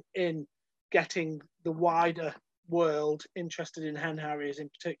changes in getting the wider world interested in hen harriers in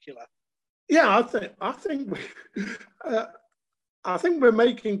particular? Yeah, I think we're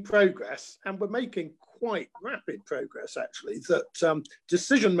making progress, and we're making quite rapid progress, actually, that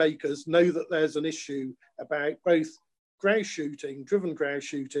decision makers know that there's an issue about both grouse shooting, driven grouse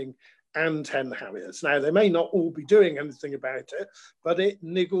shooting, and hen harriers. Now, they may not all be doing anything about it, but it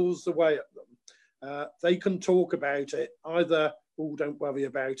niggles away at them. They can talk about it, either, oh, don't worry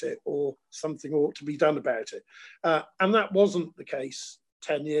about it, or something ought to be done about it. And that wasn't the case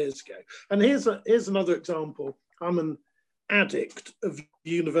 10 years ago. And here's another example. I'm an addict of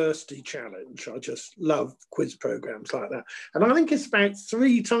University Challenge. I just love quiz programs like that. And I think it's about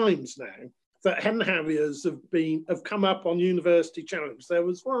 3 times now that hen harriers have come up on University Challenge. There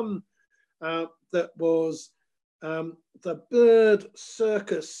was one that was the bird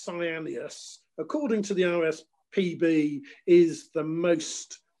Circus cyaneus. According to the RSPB, is the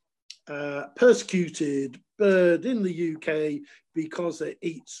most persecuted bird in the UK because it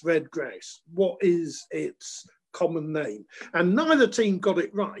eats red grouse. What is its common name? And neither team got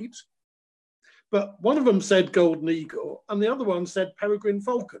it right, but one of them said golden eagle and the other one said peregrine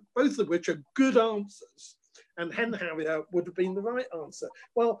falcon, both of which are good answers, and hen harrier would have been the right answer.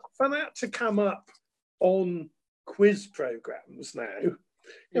 Well, for that to come up on quiz programs now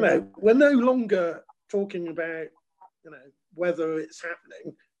You know, we're no longer talking about, you know, whether it's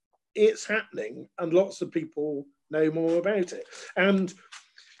happening, and lots of people know more about it. And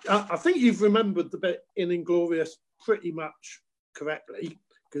I think you've remembered the bit in Inglorious pretty much correctly,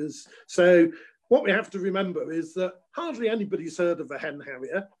 because so what we have to remember is that hardly anybody's heard of a hen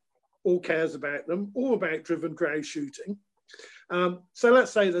harrier or cares about them or about driven grouse shooting. So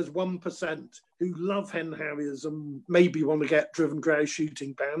let's say there's 1% who love hen harriers and maybe want to get driven grouse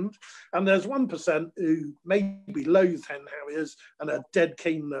shooting banned, and there's 1% who maybe loathe hen harriers and are dead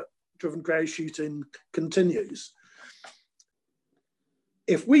keen that driven grouse shooting continues.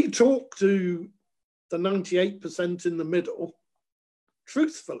 If we talk to the 98% in the middle,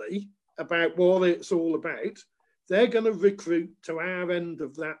 truthfully, about what it's all about, they're going to recruit to our end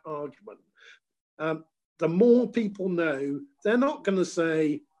of that argument. The more people know, they're not going to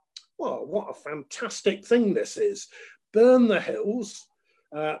say, well, what a fantastic thing this is. Burn the hills,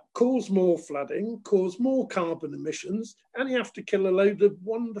 cause more flooding, cause more carbon emissions, and you have to kill a load of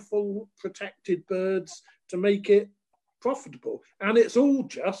wonderful protected birds to make it profitable. And it's all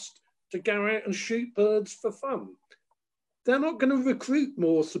just to go out and shoot birds for fun. They're not going to recruit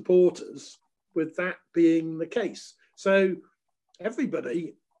more supporters with that being the case. So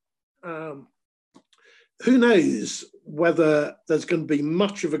everybody, who knows whether there's going to be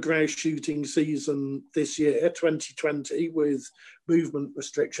much of a grouse shooting season this year, 2020, with movement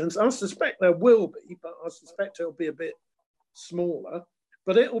restrictions. I suspect there will be, but I suspect it'll be a bit smaller.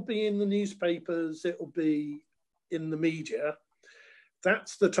 But it'll be in the newspapers, it'll be in the media.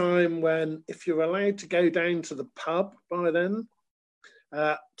 That's the time when, if you're allowed to go down to the pub by then,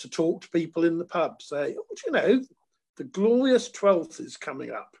 to talk to people in the pub, say, oh, do you know, the glorious 12th is coming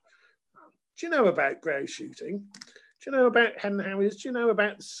up. Do you know about grouse shooting? Do you know about hen harriers? Do you know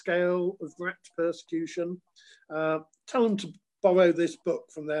about the scale of rat persecution? Tell them to borrow this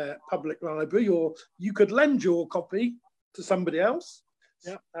book from their public library, or you could lend your copy to somebody else.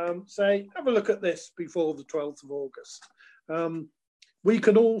 Yeah. Say, have a look at this before the 12th of August. We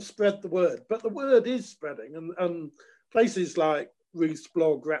can all spread the word, but the word is spreading, and places like Ruth's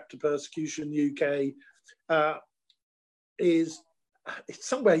blog, Raptor Persecution UK, is in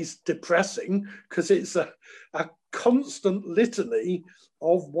some ways depressing, because it's a constant litany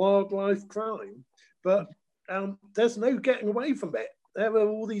of wildlife crime. But there's no getting away from it. There are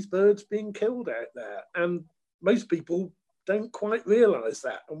all these birds being killed out there, and most people don't quite realise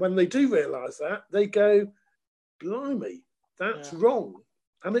that. And when they do realise that, they go, blimey, that's wrong.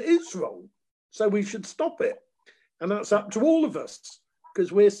 And it is wrong. So we should stop it. And that's up to all of us,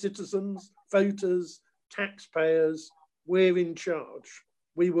 because we're citizens, voters, taxpayers. We're in charge.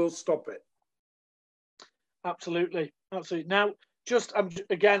 We will stop it. Absolutely. Absolutely. Now, I'm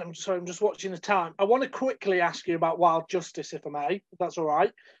just watching the time. I want to quickly ask you about Wild Justice, if I may, if that's all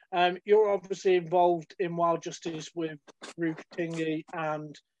right. You're obviously involved in Wild Justice with Ruth Tingey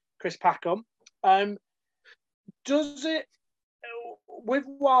and Chris Packham. Does it, with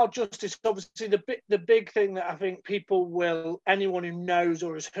Wild Justice, obviously the big thing that I think anyone who knows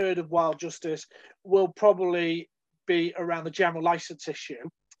or has heard of Wild Justice will probably be around the general license issue,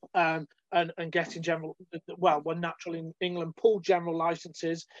 and getting general, when Natural in England pulled general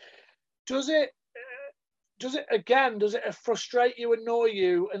licenses. Does it frustrate you, annoy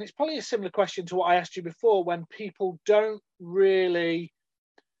you? And it's probably a similar question to what I asked you before, when people don't really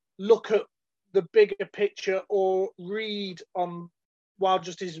look at the bigger picture or read on Wild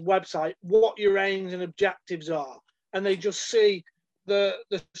Justice's website what your aims and objectives are, and they just see the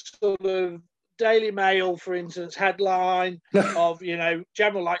sort of Daily Mail, for instance, headline of, you know,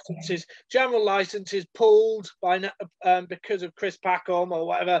 general licenses pulled by because of Chris Packham or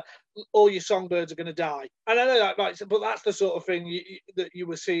whatever. All your songbirds are going to die. And I know that, right, but that's the sort of thing that you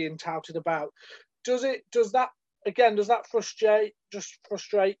were seeing touted about. Does that frustrate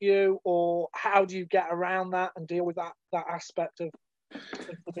you, or how do you get around that and deal with that aspect of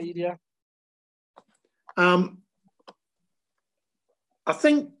the media? I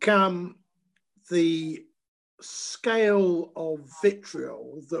think the scale of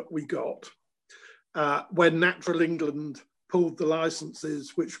vitriol that we got when Natural England pulled the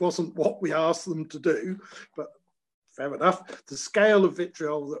licenses, which wasn't what we asked them to do, but fair enough. The scale of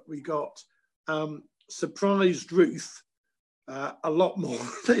vitriol that we got surprised Ruth a lot more than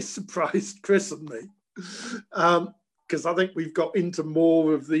they surprised Chris and me, because I think we've got into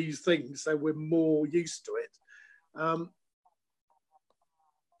more of these things, so we're more used to it.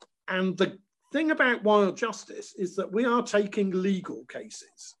 And the thing about Wild Justice is that we are taking legal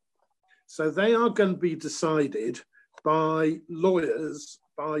cases. So they are going to be decided by lawyers,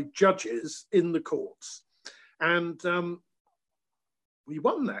 by judges in the courts. And we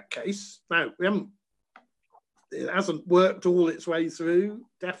won that case. Now, it hasn't worked all its way through.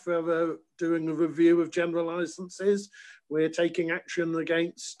 DEFRA are doing a review of general licenses. We're taking action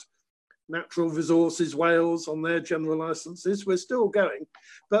against Natural Resources Wales on their general licenses. We're still going,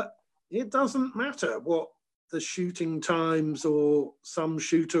 but it doesn't matter what the Shooting Times or some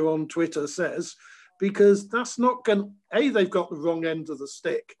shooter on Twitter says, because that's not going to, they've got the wrong end of the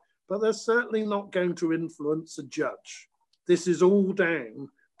stick, but they're certainly not going to influence a judge. This is all down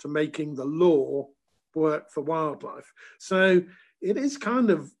to making the law work for wildlife. So it is kind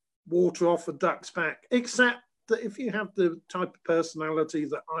of water off a duck's back, except that if you have the type of personality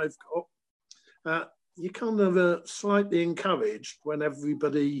that I've got, you're kind of slightly encouraged when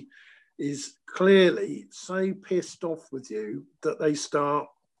everybody is clearly so pissed off with you that they start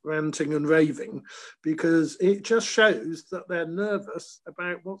ranting and raving, because it just shows that they're nervous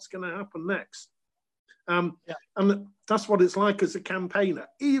about what's going to happen next. And that's what it's like as a campaigner.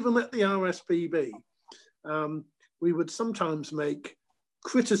 Even at the RSPB, we would sometimes make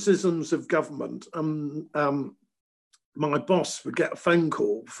criticisms of government. My boss would get a phone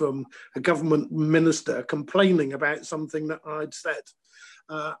call from a government minister complaining about something that I'd said.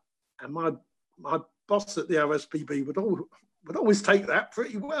 And my boss at the RSPB would always take that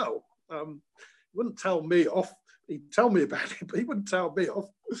pretty well. He wouldn't tell me off. He'd tell me about it, but he wouldn't tell me off.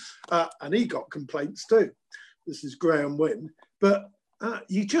 And he got complaints too. This is Graham Wynne. But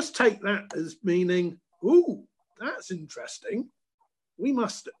you just take that as meaning, ooh, that's interesting. We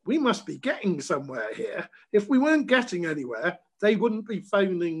must be getting somewhere here. If we weren't getting anywhere, they wouldn't be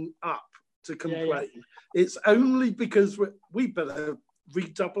phoning up to complain. Yeah. It's only because we better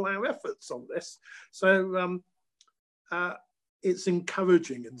redouble our efforts on this. So it's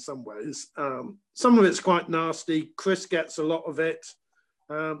encouraging in some ways. Some of it's quite nasty. Chris gets a lot of it.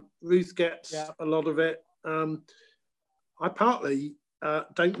 Ruth gets a lot of it. I partly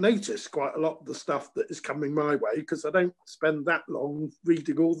don't notice quite a lot of the stuff that is coming my way because I don't spend that long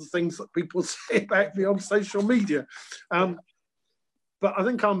reading all the things that people say about me on social media. But I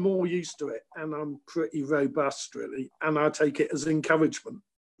think I'm more used to it, and I'm pretty robust, really, and I take it as encouragement.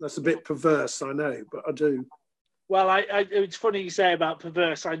 That's a bit perverse, I know, but I do. Well, it's funny you say about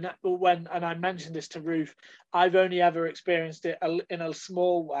perverse. I mentioned this to Ruth, I've only ever experienced it in a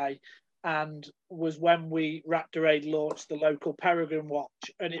small way, and was when Raptor Aid launched the local Peregrine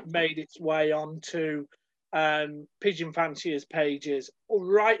Watch, and it made its way onto pigeon fanciers pages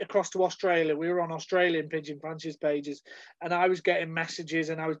right across to Australia. We were on Australian pigeon fanciers pages, and I was getting messages,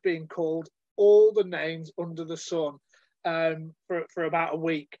 and I was being called all the names under the sun for about a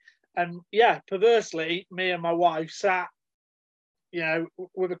week. And perversely, me and my wife sat,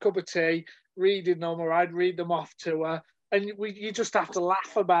 with a cup of tea, reading them, or I'd read them off to her. And you just have to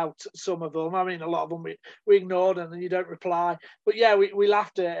laugh about some of them. I mean, a lot of them we ignored and you don't reply. But we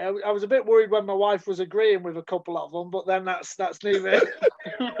laughed at it. I was a bit worried when my wife was agreeing with a couple of them, but then that's neither.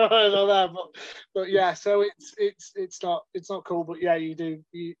 I don't know, but so it's not cool. But you do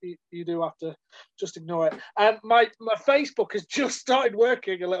have to just ignore it. My Facebook has just started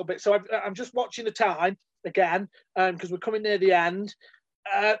working a little bit, so I'm just watching the time again because we're coming near the end.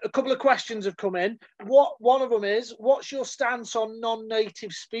 A couple of questions have come in. One of them is, what's your stance on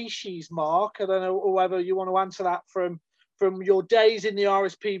non-native species, Mark? I don't know whether you want to answer that from your days in the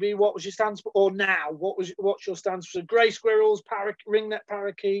RSPB. What was your stance, or now? What's your stance for grey squirrels, ringneck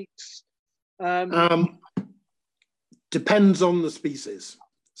parakeets? Depends on the species.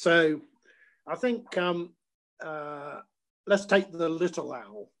 So I think let's take the little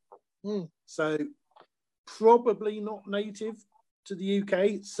owl. So probably not native to the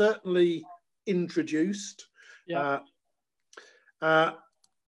UK, certainly introduced,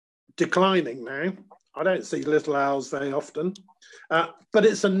 declining now. I don't see little owls very often, but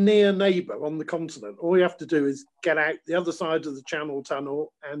it's a near neighbour on the continent. All you have to do is get out the other side of the Channel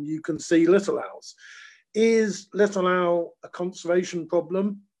Tunnel and you can see little owls. Is little owl a conservation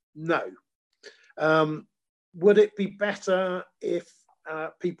problem? No. Would it be better if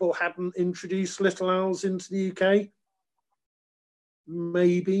people hadn't introduced little owls into the UK?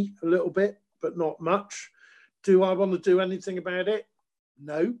 Maybe a little bit, but not much. Do I want to do anything about it?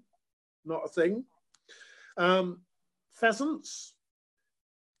 No, not a thing. Pheasants,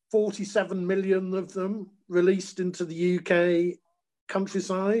 47 million of them released into the UK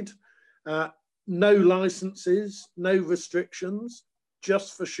countryside. No licenses, no restrictions,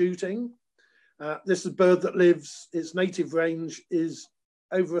 just for shooting. This is a bird that lives, its native range is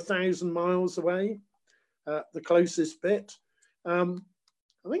over 1,000 miles away, the closest bit. I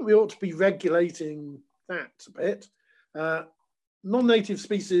think we ought to be regulating that a bit. Non-native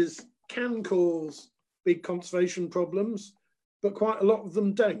species can cause big conservation problems. but quite a lot of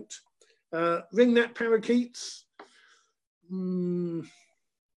them don't. Ringneck parakeets, I'm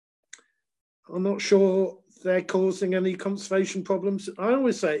not sure they're causing any conservation problems. I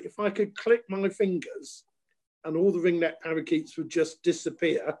always say, if I could click my fingers and all the ringneck parakeets would just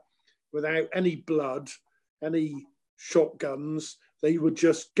disappear without any blood, any shotguns, they would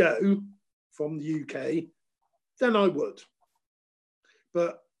just go from the UK, then I would.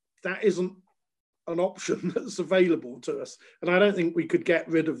 But that isn't an option that's available to us. And I don't think we could get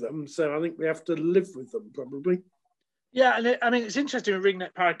rid of them. So I think we have to live with them probably. Yeah, and I mean, it's interesting with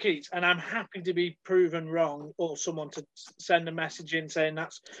ringneck parakeets, and I'm happy to be proven wrong or someone to send a message in saying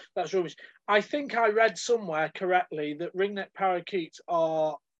that's rubbish. I think I read somewhere correctly that ringneck parakeets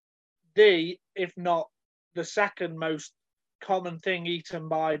are if not the second most common thing eaten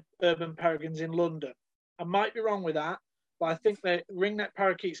by urban peregrines in London. I might be wrong with that, but I think that ringneck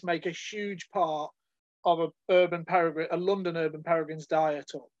parakeets make a huge part of a London urban peregrine's diet.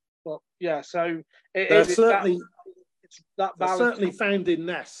 But yeah, so they're certainly found in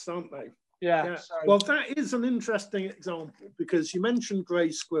nests, aren't they? Yeah. So. Well, that is an interesting example because you mentioned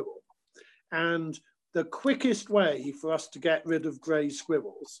grey squirrel, and the quickest way for us to get rid of grey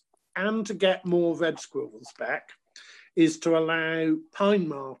squirrels and to get more red squirrels back is to allow pine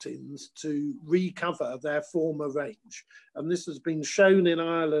martens to recover their former range. And this has been shown in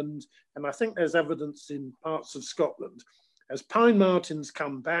Ireland, and I think there's evidence in parts of Scotland. As pine martens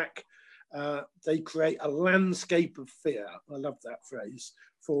come back, they create a landscape of fear. I love that phrase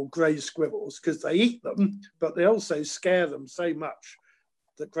for grey squirrels because they eat them, but they also scare them so much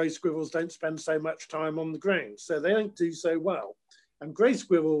that grey squirrels don't spend so much time on the ground. So they don't do so well. And grey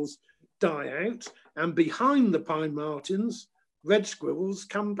squirrels die out, and behind the pine martens, red squirrels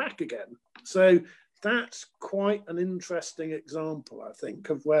come back again. So that's quite an interesting example, I think,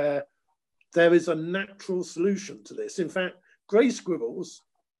 of where there is a natural solution to this. In fact, grey squirrels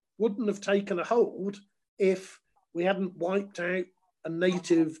wouldn't have taken a hold if we hadn't wiped out a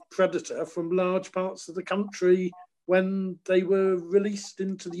native predator from large parts of the country when they were released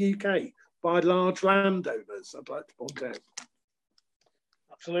into the UK by large landowners, I'd like to point out.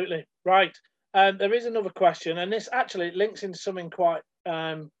 Absolutely. Right. There is another question, and this actually links into something quite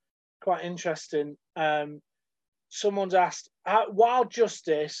interesting. Someone's asked, Wild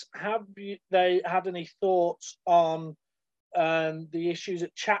Justice, have they had any thoughts on the issues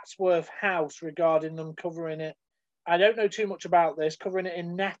at Chatsworth House regarding them covering it? I don't know too much about this, covering it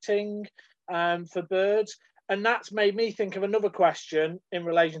in netting for birds. And that's made me think of another question in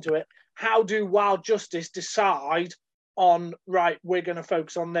relation to it. How do Wild Justice decide on, right, we're going to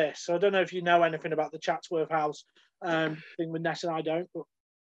focus on this? So I don't know if you know anything about the Chatsworth House thing with netting. I don't, but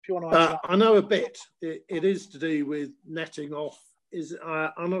if you want to answer that. I know a bit. It is to do with netting off.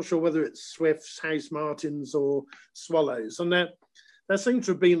 I'm not sure whether it's swifts, house martins or swallows. And there seems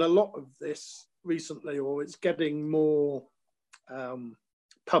to have been a lot of this recently, or it's getting more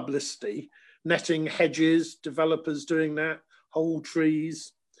publicity. Netting hedges, developers doing that, whole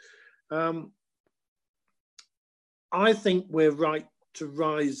trees. I think we're right to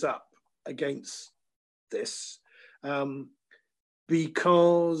rise up against this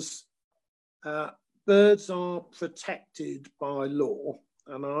because birds are protected by law.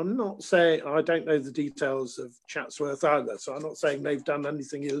 And I'm not saying, I don't know the details of Chatsworth either, so I'm not saying they've done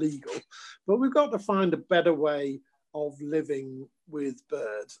anything illegal, but we've got to find a better way of living with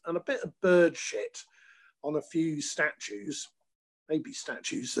birds. And a bit of bird shit on a few statues, maybe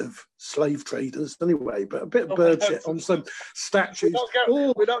statues of slave traders anyway, but a bit of bird shit on some statues.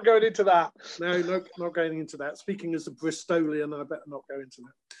 We're not going into that. No, not going into that. Speaking as a Bristolian, I better not go into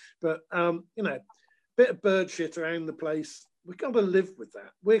that. But, you know, a bit of bird shit around the place. We've got to live with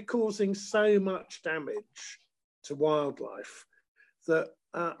that. We're causing so much damage to wildlife that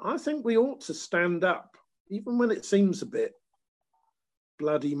I think we ought to stand up, even when it seems a bit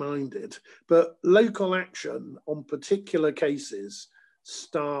bloody minded. But local action on particular cases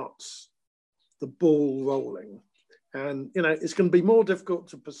starts the ball rolling. And, you know, it's going to be more difficult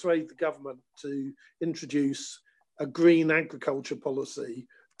to persuade the government to introduce a green agriculture policy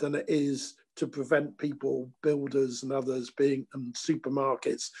than it is to prevent people, builders and others and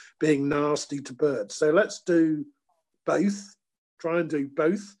supermarkets being nasty to birds. So let's do both, try and do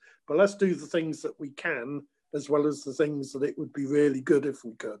both, but let's do the things that we can as well as the things that it would be really good if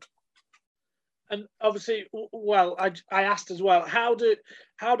we could. And obviously, well, I asked as well, how do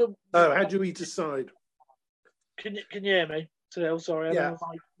we decide? Can you hear me? Still, sorry, I yeah. don't know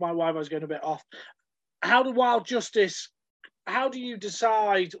if my Wi-Fi's going a bit off. How do Wild Justice? How do you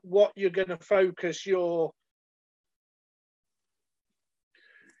decide what you're going to focus your?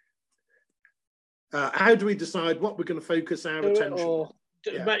 How do we decide what we're going to focus our attention on?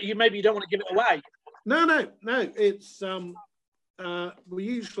 Maybe you don't want to give it away. No. It's we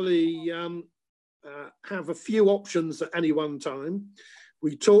usually have a few options at any one time.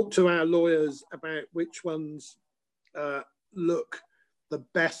 We talk to our lawyers about which ones look the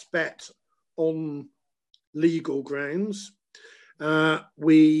best bet on legal grounds.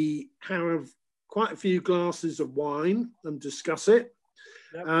 We have quite a few glasses of wine and discuss it.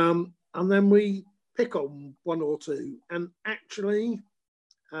 Yep. And then we pick on one or two. And actually,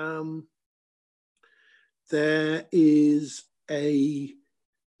 there is a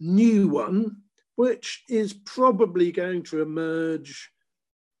new one, which is probably going to emerge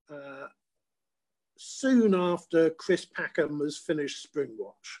soon after Chris Packham has finished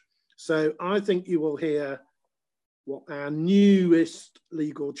Springwatch. So I think you will hear what our newest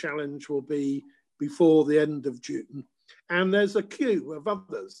legal challenge will be before the end of June. And there's a queue of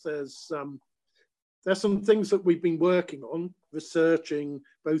others. There's some things that we've been working on, researching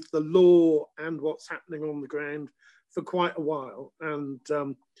both the law and what's happening on the ground for quite a while. And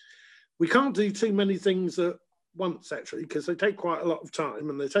we can't do too many things at once, actually, because they take quite a lot of time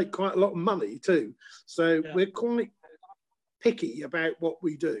and they take quite a lot of money too. So we're quite picky about what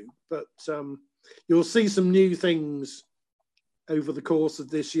we do. But you'll see some new things over the course of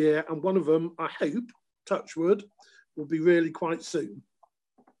this year. And one of them, I hope, touch wood, will be really quite soon.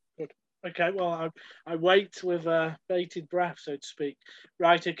 Good. Okay, well, I wait with bated breath, so to speak.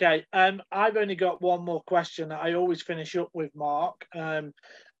 Right, okay. I've only got one more question that I always finish up with, Mark, and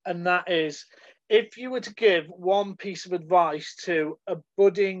that is, if you were to give one piece of advice to a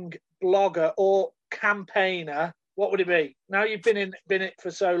budding blogger or campaigner, what would it be? Now you've been in it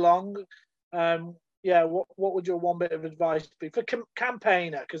for so long, what would your one bit of advice be for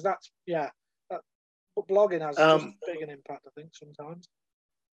campaigner? Because that's blogging has just as big an impact, I think, sometimes.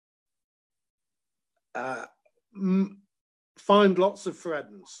 Find lots of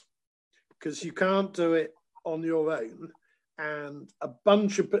friends, because you can't do it on your own. And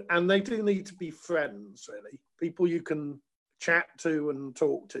and they do need to be friends, really, people you can chat to and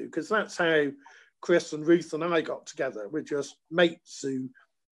talk to, because that's how Chris and Ruth and I got together. We're just mates who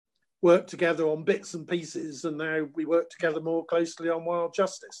work together on bits and pieces, and now we work together more closely on Wild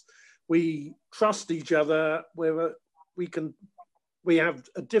Justice. We trust each other. We have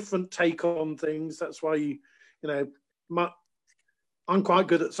a different take on things. That's why I'm quite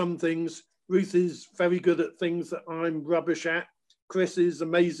good at some things. Ruth is very good at things that I'm rubbish at. Chris is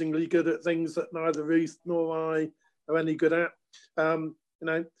amazingly good at things that neither Ruth nor I are any good at. A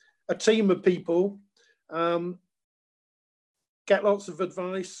team of people, get lots of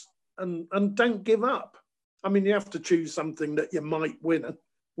advice and don't give up. I mean, you have to choose something that you might win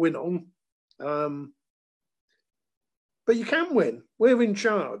on. But you can win. We're in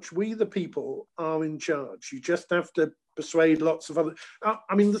charge. We, the people, are in charge. You just have to persuade lots of other.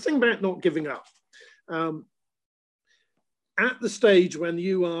 I mean, the thing about not giving up, at the stage when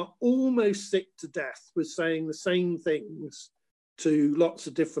you are almost sick to death with saying the same things to lots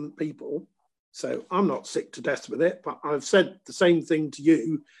of different people. So I'm not sick to death with it, but I've said the same thing to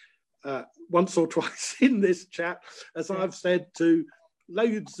you once or twice in this chat, as I've said to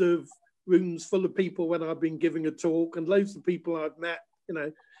loads of rooms full of people when I've been giving a talk, and loads of people I've met,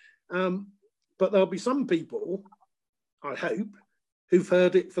 but there'll be some people, I hope, who've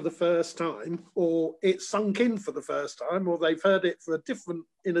heard it for the first time, or it's sunk in for the first time, or they've heard it for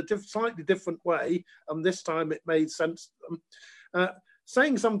slightly different way, and this time it made sense to them.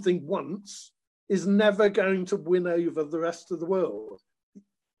 Saying something once is never going to win over the rest of the world.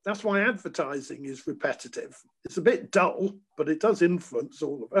 That's why advertising is repetitive. It's a bit dull, but it does influence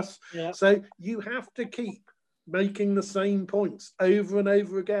all of us. Yeah. So you have to keep making the same points over and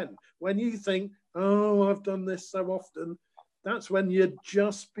over again. When you think, oh, I've done this so often, that's when you're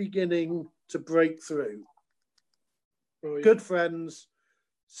just beginning to break through. Brilliant. Good friends,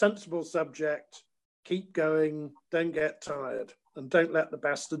 sensible subject, keep going, don't get tired, and don't let the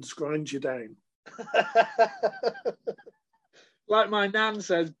bastards grind you down. Like my nan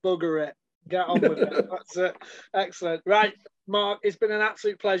says, bugger it. Get on with it. That's it. Excellent. Right, Mark, it's been an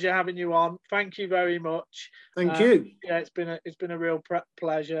absolute pleasure having you on. Thank you very much. Thank you. Yeah, it's been a real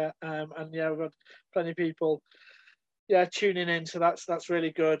pleasure. And yeah, we've got plenty of people tuning in, so that's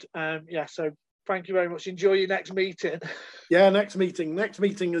really good. So thank you very much. Enjoy your next meeting. Yeah, next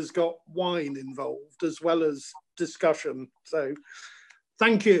meeting has got wine involved as well as discussion. So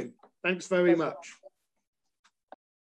thank you. Thanks very much.